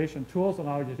visualization tools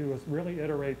allow you to do is really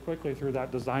iterate quickly through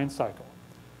that design cycle.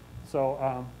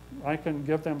 So I can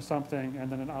give them something,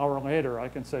 and then an hour later, I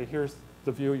can say, here's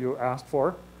the view you asked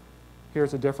for.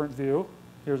 Here's a different view.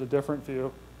 Here's a different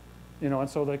view. You know, and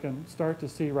so they can start to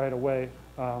see right away,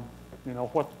 you know,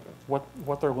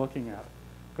 what they're looking at.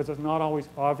 Because it's not always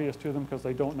obvious to them because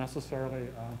they don't necessarily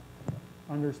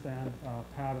understand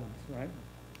patterns, right?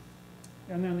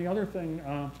 And then the other thing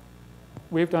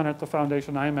we've done at the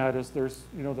foundation I'm at is there's,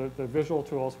 you know, the visual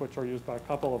tools which are used by a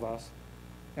couple of us.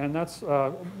 And that's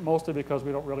mostly because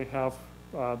we don't really have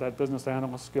that business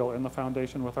analyst skill in the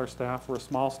foundation with our staff. We're a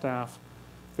small staff,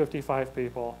 55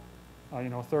 people. You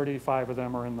know, 35 of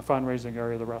them are in the fundraising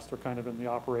area. The rest are kind of in the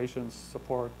operations,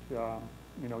 support,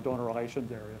 you know, donor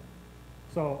relations area.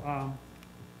 So,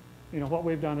 you know, what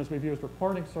we've done is we've used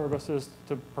reporting services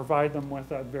to provide them with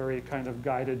that very kind of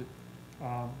guided,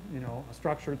 you know,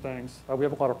 structured things. We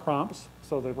have a lot of prompts,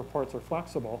 so the reports are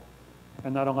flexible,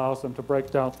 and that allows them to break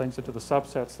down things into the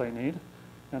subsets they need.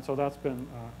 And so that's been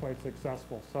quite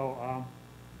successful. So,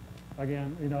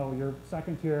 again, you know, your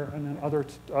second tier, and then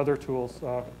other tools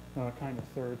kind of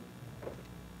third.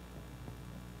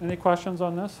 Any questions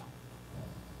on this?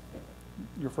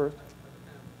 Your first?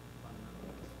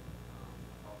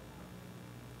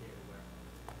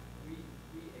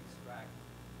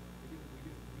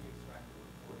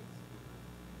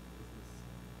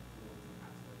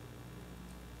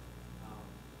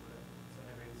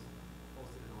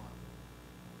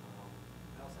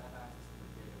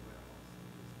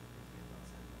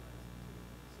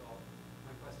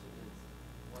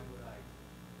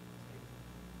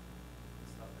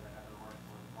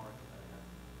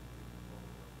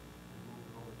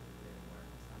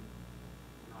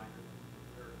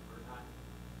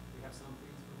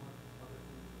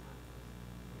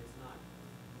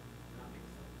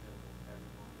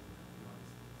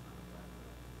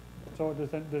 So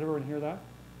did everyone hear that?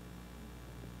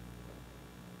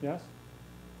 Yes?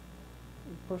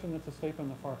 The person that's asleep in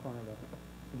the far corner there.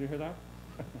 Did you hear that?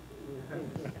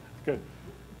 Good.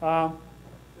 So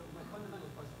my fundamental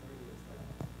question really is,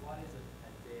 like, what is a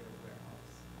data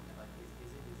warehouse? Like,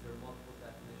 is there multiple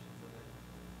definitions of it?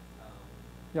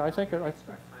 Yeah, I think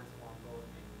extract, transform, load,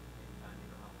 anytime, you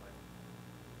know,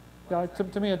 like. Yeah,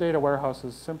 to me, a data warehouse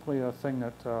is simply a thing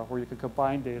that where you can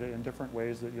combine data in different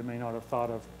ways that you may not have thought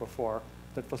of before,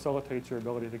 that facilitates your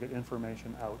ability to get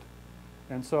information out.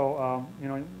 And so, you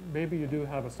know, maybe you do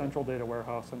have a central data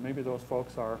warehouse, and maybe those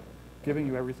folks are giving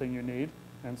you everything you need.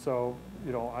 And so,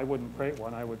 you know, I wouldn't create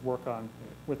one. I would work on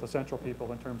with the central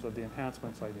people in terms of the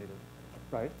enhancements I needed,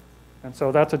 right? And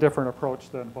so that's a different approach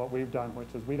than what we've done, which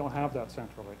is we don't have that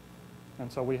centrally.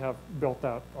 And so we have built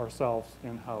that ourselves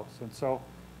in-house. And so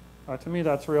to me,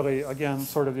 that's really, again,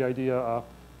 sort of the idea of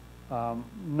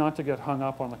not to get hung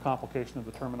up on the complication of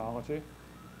the terminology,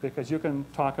 because you can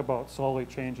talk about slowly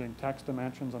changing text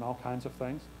dimensions and all kinds of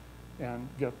things and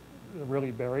get really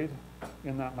buried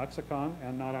in that lexicon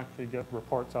and not actually get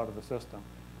reports out of the system.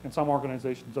 In some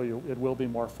organizations, though, it will be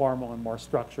more formal and more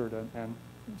structured. And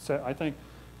so I think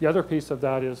the other piece of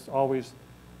that is always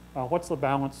what's the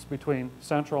balance between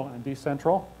central and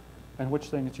decentral, and which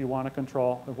things you want to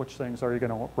control, and which things are you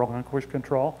going to relinquish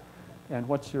control, and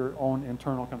what's your own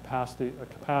internal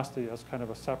capacity as kind of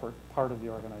a separate part of the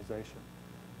organization.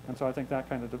 And so I think that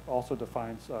kind of also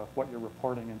defines what your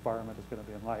reporting environment is going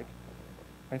to be like.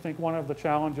 I think one of the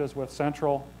challenges with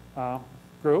central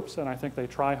groups, and I think they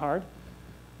try hard,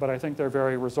 but I think they're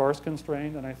very resource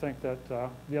constrained, and I think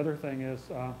that the other thing is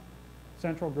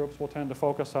central groups will tend to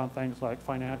focus on things like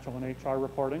financial and HR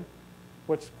reporting,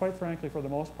 which quite frankly, for the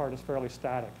most part, is fairly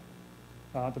static.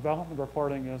 Development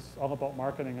reporting is all about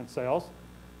marketing and sales,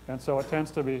 and so it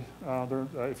tends to be,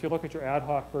 if you look at your ad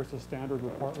hoc versus standard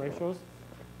report ratios,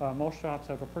 most shops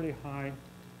have a pretty high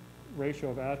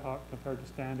ratio of ad hoc compared to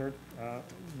standard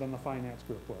than the finance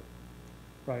group would,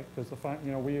 right? Because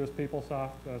you know, we use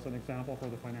PeopleSoft as an example for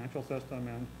the financial system,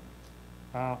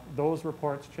 and those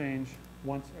reports change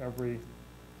once every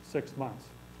 6 months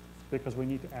because we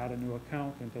need to add a new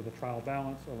account into the trial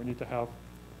balance, or we need to have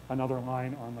another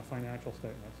line on the financial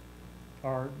statements.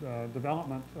 Our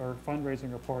development or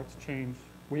fundraising reports change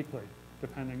weekly,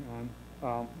 depending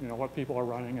on you know, what people are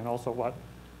running and also what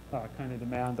kind of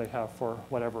demand they have for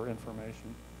whatever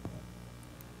information.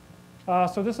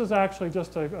 So this is actually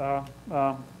just a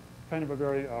kind of a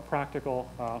very practical,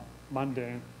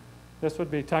 mundane. This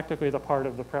would be technically the part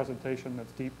of the presentation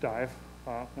that's deep dive,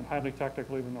 and highly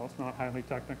technical, even though it's not highly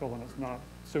technical and it's not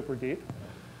super deep.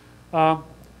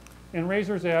 In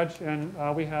Razor's Edge,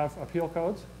 and we have appeal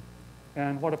codes.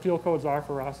 And what appeal codes are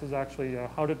for us is actually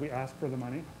how did we ask for the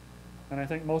money. And I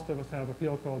think most of us have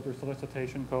appeal codes or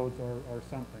solicitation codes or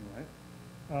something,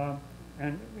 right?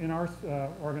 And in our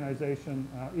organization,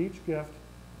 each gift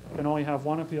can only have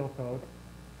one appeal code.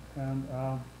 And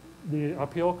the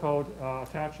appeal code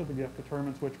attached to the gift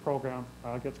determines which program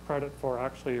gets credit for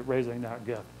actually raising that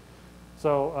gift.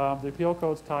 So the appeal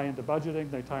codes tie into budgeting,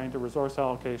 they tie into resource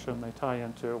allocation, they tie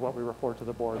into what we report to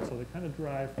the board. So they kind of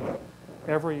drive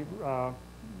every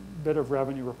bit of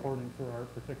revenue reporting for our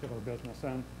particular business.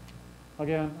 And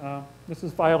again, this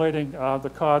is violating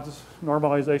the COD's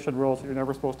normalization rules. You're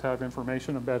never supposed to have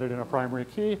information embedded in a primary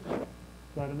key.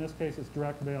 But in this case, it's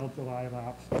direct mail, July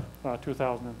lapse,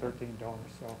 2013 dollars.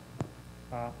 So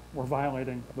we're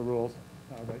violating the rules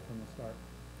right from the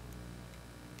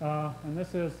start. And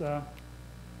this is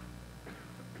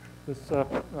this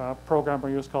program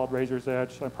we use called Razor's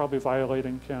Edge. I'm probably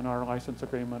violating Ken, our license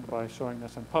agreement by showing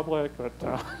this in public, but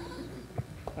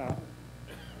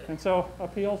and so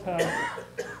appeals have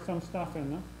some stuff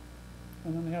in them.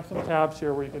 And then they have some tabs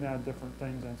here where you can add different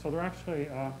things in. So they're actually,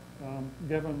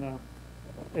 given the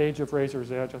age of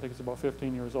Razor's Edge, I think it's about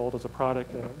 15 years old as a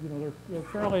product, you know, they're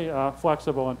fairly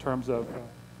flexible in terms of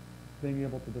being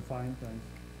able to define things.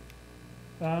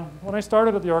 When I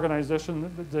started at the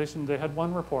organization, they had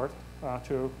one report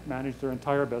to manage their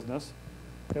entire business.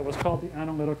 It was called the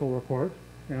analytical report.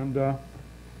 And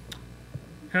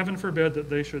heaven forbid that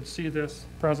they should see this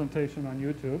presentation on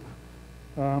YouTube.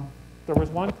 There was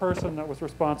one person that was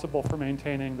responsible for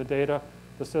maintaining the data,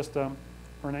 the system.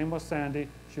 Her name was Sandy.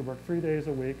 She worked 3 days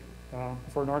a week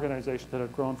for an organization that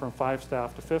had grown from 5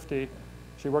 staff to 50.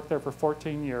 She worked there for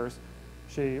 14 years.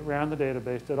 She ran the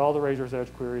database, did all the Razor's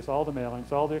Edge queries, all the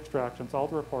mailings, all the extractions, all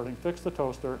the reporting, fixed the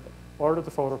toaster, ordered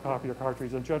the photocopier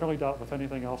cartridge, and generally dealt with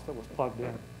anything else that was plugged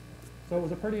in. So it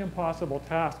was a pretty impossible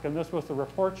task, and this was the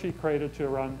report she created to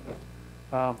run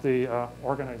the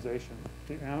organization,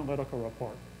 the analytical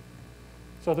report.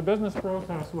 So the business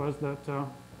process was that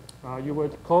you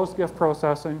would close gift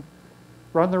processing,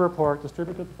 run the report,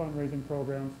 distribute it to fundraising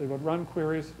programs. They would run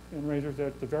queries in Razor's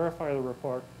Edge to verify the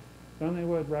report. Then they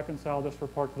would reconcile this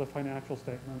report to the financial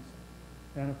statements.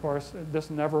 And of course,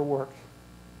 this never worked.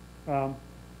 There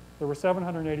were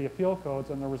 780 appeal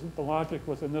codes, and the logic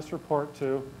was in this report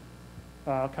to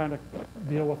kind of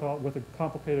deal with a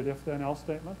complicated if-then-else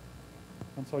statement.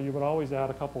 And so you would always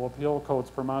add a couple of appeal codes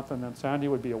per month, and then Sandy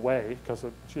would be away because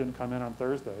she didn't come in on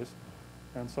Thursdays.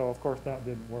 And so, of course, that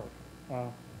didn't work.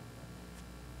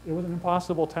 It was an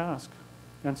impossible task.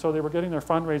 And so they were getting their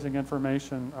fundraising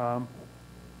information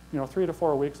 3 to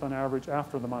 4 weeks on average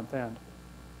after the month end.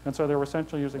 And so they were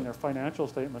essentially using their financial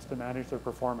statements to manage their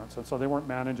performance. And so they weren't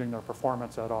managing their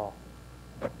performance at all.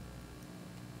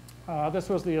 This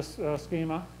was the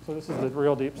schema. So this is the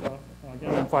real deep stuff.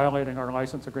 Again, I'm violating our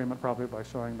license agreement probably by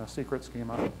showing the secret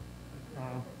schema.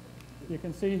 You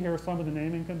can see here some of the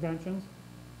naming conventions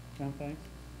and things,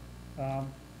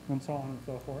 and so on and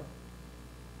so forth.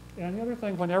 And the other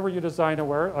thing, whenever you design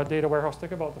a data warehouse,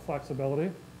 think about the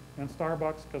flexibility. And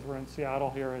Starbucks, because we're in Seattle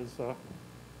here,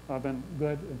 has been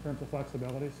good in terms of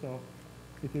flexibility. So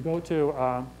if you go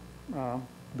to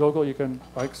Google, you can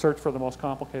search for the most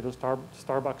complicated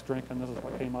Starbucks drink, and this is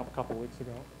what came up a couple weeks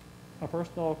ago. A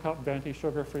personal cup venti,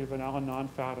 sugar-free, vanilla,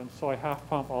 non-fat, and soy,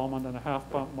 half-pump almond, and a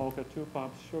half-pump mocha, 2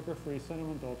 pumps, sugar-free,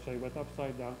 cinnamon dolce with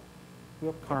upside-down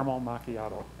whipped caramel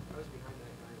macchiato. I was behind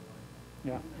that guy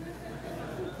in line.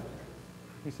 Yeah.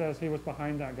 He says he was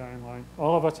behind that guy in line.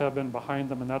 All of us have been behind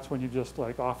them, and that's when you just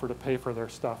offer to pay for their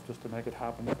stuff just to make it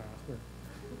happen faster.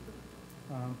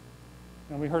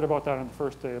 And we heard about that on the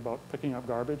first day about picking up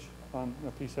garbage on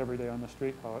a piece every day on the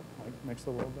street, how it makes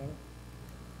the world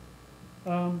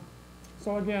better.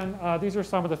 So again, these are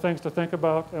some of the things to think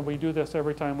about, and we do this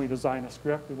every time we design a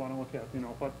script. We want to look at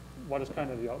what is kind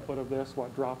of the output of this,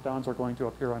 what drop-downs are going to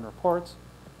appear on reports,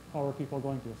 how are people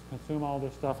going to consume all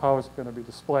this stuff, how is it going to be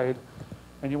displayed,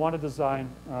 and you want to design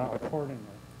accordingly.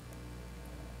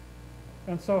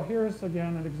 And so here's,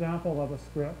 again, an example of a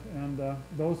script, and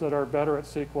those that are better at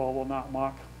SQL will not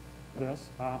mock this.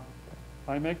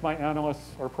 I make my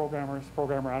analysts or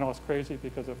programmer analysts crazy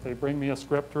because if they bring me a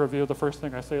script to review, the first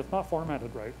thing I say, it's not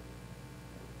formatted right.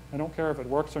 I don't care if it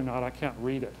works or not, I can't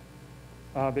read it.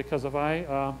 Because if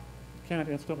I can't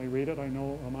instantly read it, I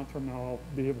know a month from now I'll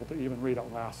be able to even read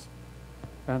it less.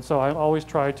 And so I always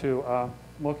try to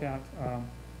look at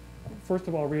first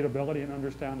of all, readability and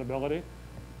understandability.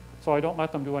 So I don't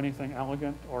let them do anything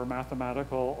elegant or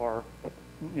mathematical, or,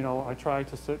 I try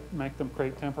to make them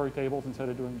create temporary tables instead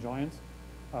of doing joins.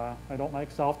 I don't like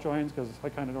self-joins because I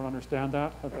kind of don't understand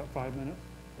that. I've got 5 minutes.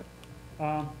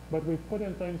 But we've put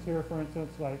in things here, for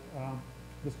instance, like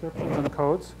descriptions and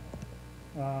codes.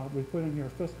 We put in here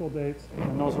fiscal dates,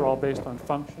 and those are all based on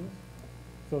functions,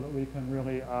 so that we can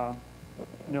really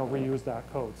reuse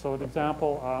that code. So an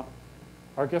example,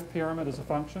 our gift pyramid is a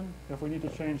function. If we need to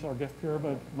change our gift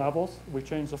pyramid levels, we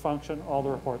change the function, all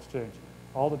the reports change.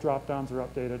 All the drop-downs are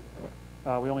updated.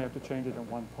 We only have to change it in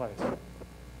one place.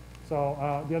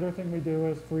 So the other thing we do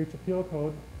is for each appeal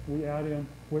code, we add in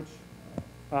which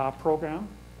program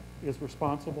is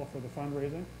responsible for the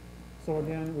fundraising. So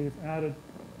again, we've added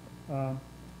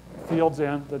fields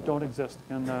in that don't exist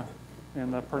in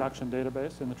the production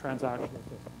database, in the transactional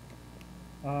system.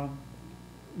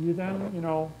 You then,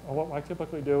 what I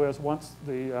typically do is once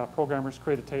the programmers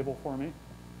create a table for me,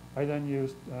 I then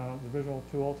use the visual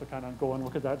tool to kind of go and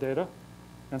look at that data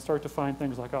and start to find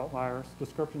things like outliers,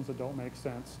 descriptions that don't make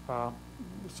sense,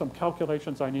 some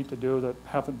calculations I need to do that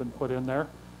haven't been put in there.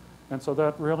 And so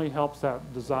that really helps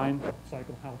that design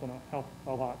cycle help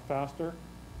a lot faster.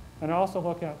 And I also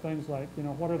look at things like,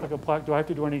 what are the complex, do I have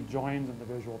to do any joins in the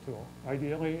visual tool?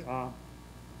 Ideally,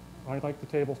 I like the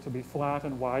tables to be flat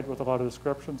and wide with a lot of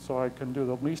descriptions, so I can do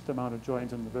the least amount of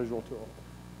joins in the visual tool.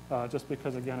 Just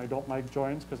because, again, I don't like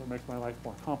joins because it makes my life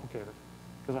more complicated.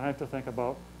 Because I have to think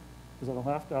about, is it a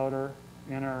left outer,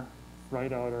 inner,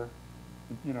 right outer?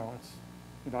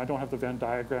 I don't have the Venn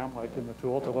diagram like in the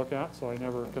tool to look at, so I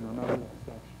never can remember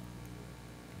that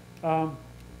stuff.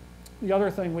 The other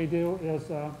thing we do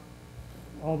is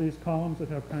all these columns that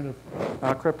have kind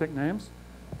of cryptic names,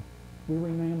 we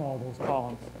rename all those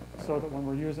columns so that when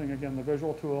we're using, again, the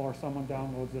visual tool or someone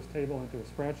downloads this table into a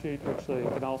spreadsheet, which they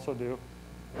can also do,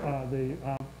 the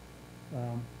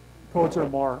codes are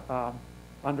more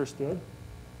understood.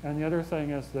 And the other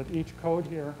thing is that each code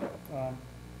here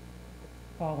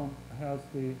column has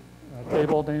the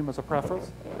table name as a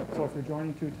preference. So if you're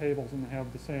joining two tables and they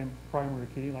have the same primary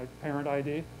key, like parent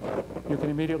ID, you can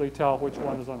immediately tell which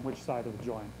one is on which side of the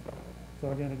join.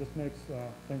 So again, it just makes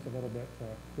things a little bit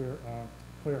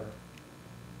clearer.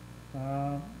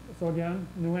 So again,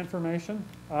 new information.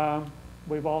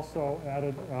 We've also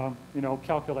added,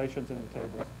 calculations in the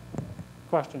tables.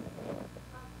 Question?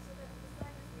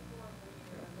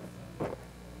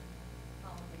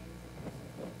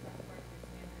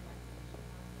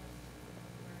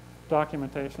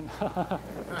 Documentation.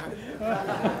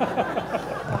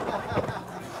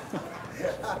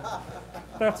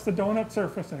 That's the donut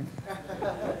surfacing.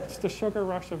 It's the sugar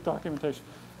rush of documentation.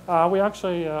 We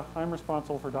actually, I'm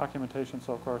responsible for documentation,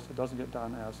 so of course it doesn't get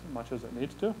done as much as it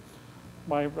needs to.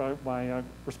 My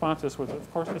response is,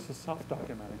 of course, this is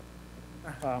self-documenting.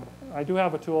 I do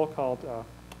have a tool called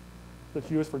that's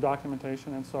used for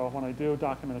documentation, and so when I do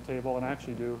document a table, and I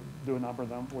actually do a number of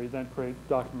them, we then create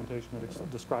documentation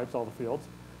that describes all the fields,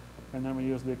 and then we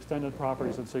use the extended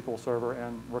properties in SQL Server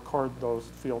and record those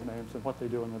field names and what they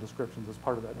do in the descriptions as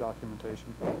part of that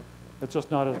documentation. It's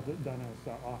just not done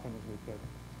as often as we could.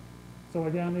 So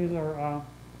again, these are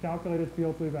calculated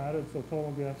fields we've added, so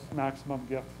total gifts, maximum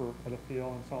gift for an appeal,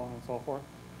 and so on and so forth.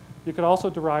 You could also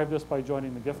derive this by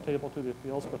joining the gift table to the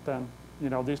appeals, but then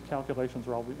these calculations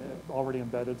are already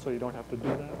embedded, so you don't have to do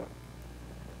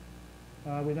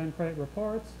that. We then create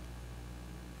reports.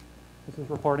 This is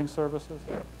reporting services.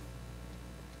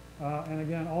 And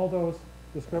again, all those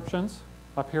descriptions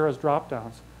up here as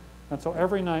drop-downs. And so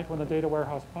every night when the data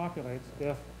warehouse populates,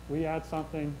 if we add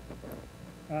something,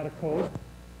 add a code,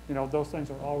 those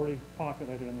things are already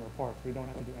populated in the reports. We don't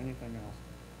have to do anything else.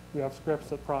 We have scripts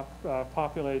that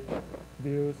populate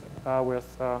views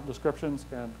with descriptions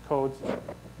and codes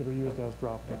that are used as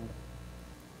drop-downs.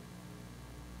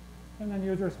 And then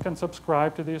users can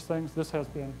subscribe to these things. This has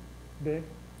been big.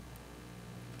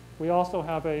 We also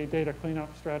have a data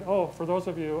cleanup strategy. Oh, for those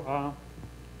of you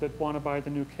that want to buy the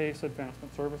new Case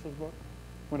Advancement Services book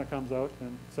when it comes out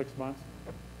in 6 months,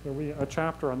 there'll be a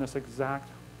chapter on this exact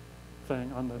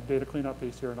thing, on the data cleanup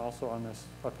piece here, and also on this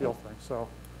appeal thing. So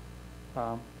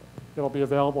it'll be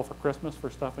available for Christmas for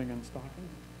stuffing in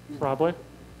stockings, probably.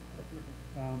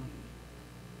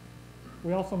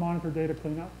 We also monitor data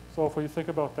cleanup. So if we think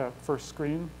about that first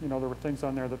screen, there were things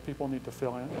on there that people need to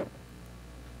fill in.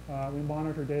 We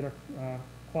monitor data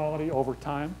quality over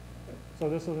time. So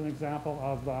this is an example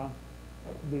of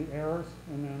the errors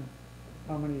and then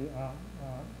how many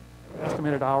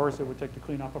estimated hours it would take to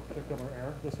clean up a particular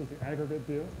error. This is the aggregate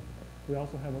view. We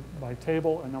also have it by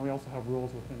table, and then we also have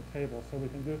rules within tables. So we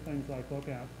can do things like look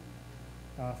at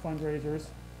fundraisers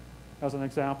as an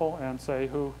example and say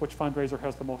which fundraiser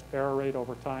has the most error rate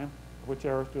over time, which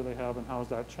errors do they have, and how is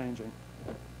that changing.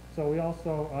 So we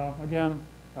also, again,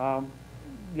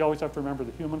 you always have to remember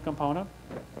the human component.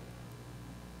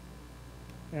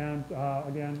 And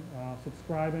again,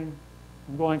 subscribing.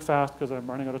 I'm going fast because I'm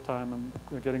running out of time.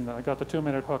 I got the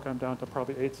 2-minute hook. I'm down to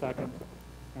probably 8 seconds.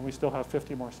 And we still have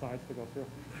 50 more slides to go through.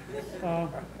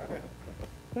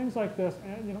 Things like this,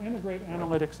 integrate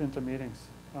analytics into meetings.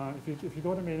 If you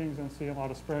go to meetings and see a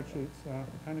lot of spreadsheets,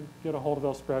 kind of get a hold of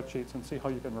those spreadsheets and see how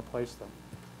you can replace them.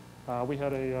 We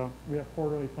have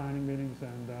quarterly planning meetings,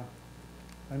 and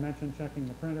I mentioned checking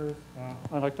the printers.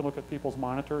 I like to look at people's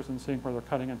monitors and seeing where they're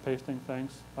cutting and pasting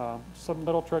things. Some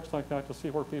little tricks like that to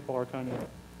see where people are kind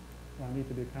of need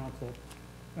to be counseled.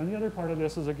 And the other part of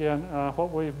this is, again,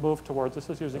 what we've moved towards. This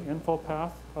is using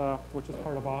InfoPath, which is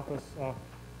part of Office.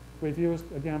 We've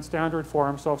used, again, standard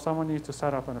forms. So if someone needs to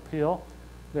set up an appeal,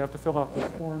 they have to fill out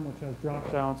this form, which has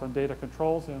drop-downs on data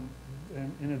controls in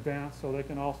advance. So they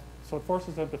can so it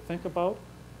forces them to think about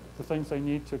the things they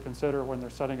need to consider when they're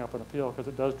setting up an appeal, because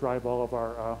it does drive all of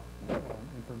our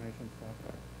information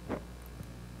stuff.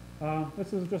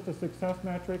 This is just a success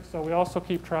metric. So we also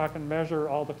keep track and measure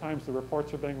all the times the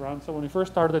reports are being run. So when we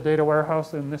first started the data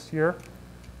warehouse in this year,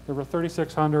 there were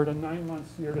 3,600, and 9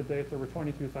 months year to date, there were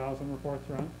 22,000 reports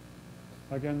run.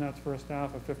 Again, that's for a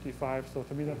staff of 55. So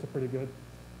to me, that's a pretty good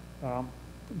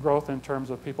growth in terms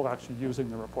of people actually using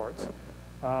the reports.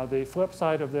 The flip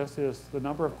side of this is the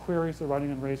number of queries they're running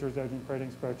in Razor's Edge and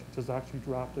creating spreadsheets has actually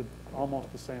dropped at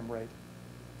almost the same rate.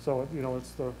 So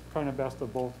it's the kind of best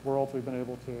of both worlds. We've been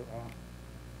able to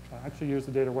actually use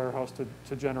the data warehouse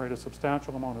to generate a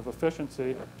substantial amount of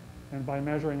efficiency. And by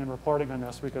measuring and reporting on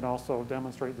this, we can also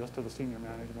demonstrate this to the senior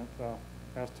management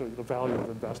as to the value of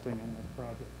investing in this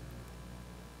project.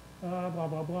 Blah,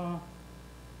 blah, blah.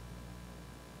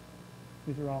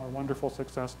 These are all our wonderful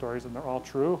success stories, and they're all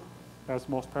true. As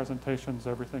most presentations,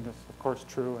 everything is, of course,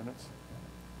 true. And it's,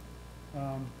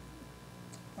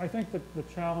 I think that the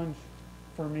challenge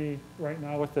for me right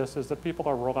now with this is that people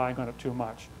are relying on it too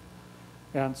much.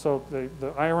 And so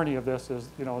the irony of this is,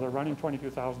 they're running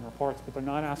 22,000 reports, but they're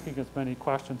not asking as many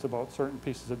questions about certain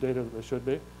pieces of data that they should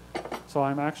be. So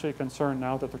I'm actually concerned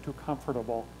now that they're too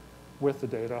comfortable with the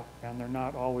data, and they're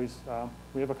not always,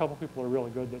 we have a couple people who are really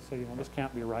good that say, this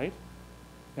can't be right.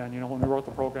 And when we wrote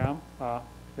the program,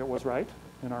 it was right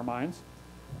in our minds.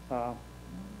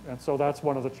 And so that's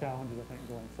one of the challenges, I think,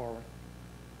 going forward.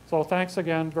 So thanks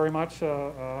again very much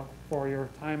for your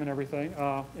time and everything.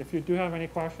 If you do have any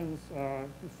questions,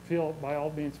 by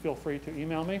all means, feel free to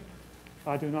email me.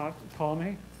 Do not call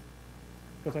me,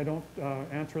 because I don't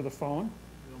answer the phone.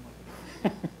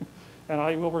 And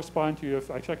I will respond to you.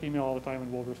 If I check email all the time,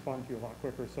 and will respond to you a lot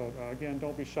quicker. So again,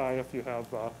 don't be shy if you have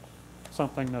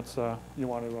something that's you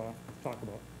want to talk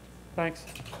about. Thanks.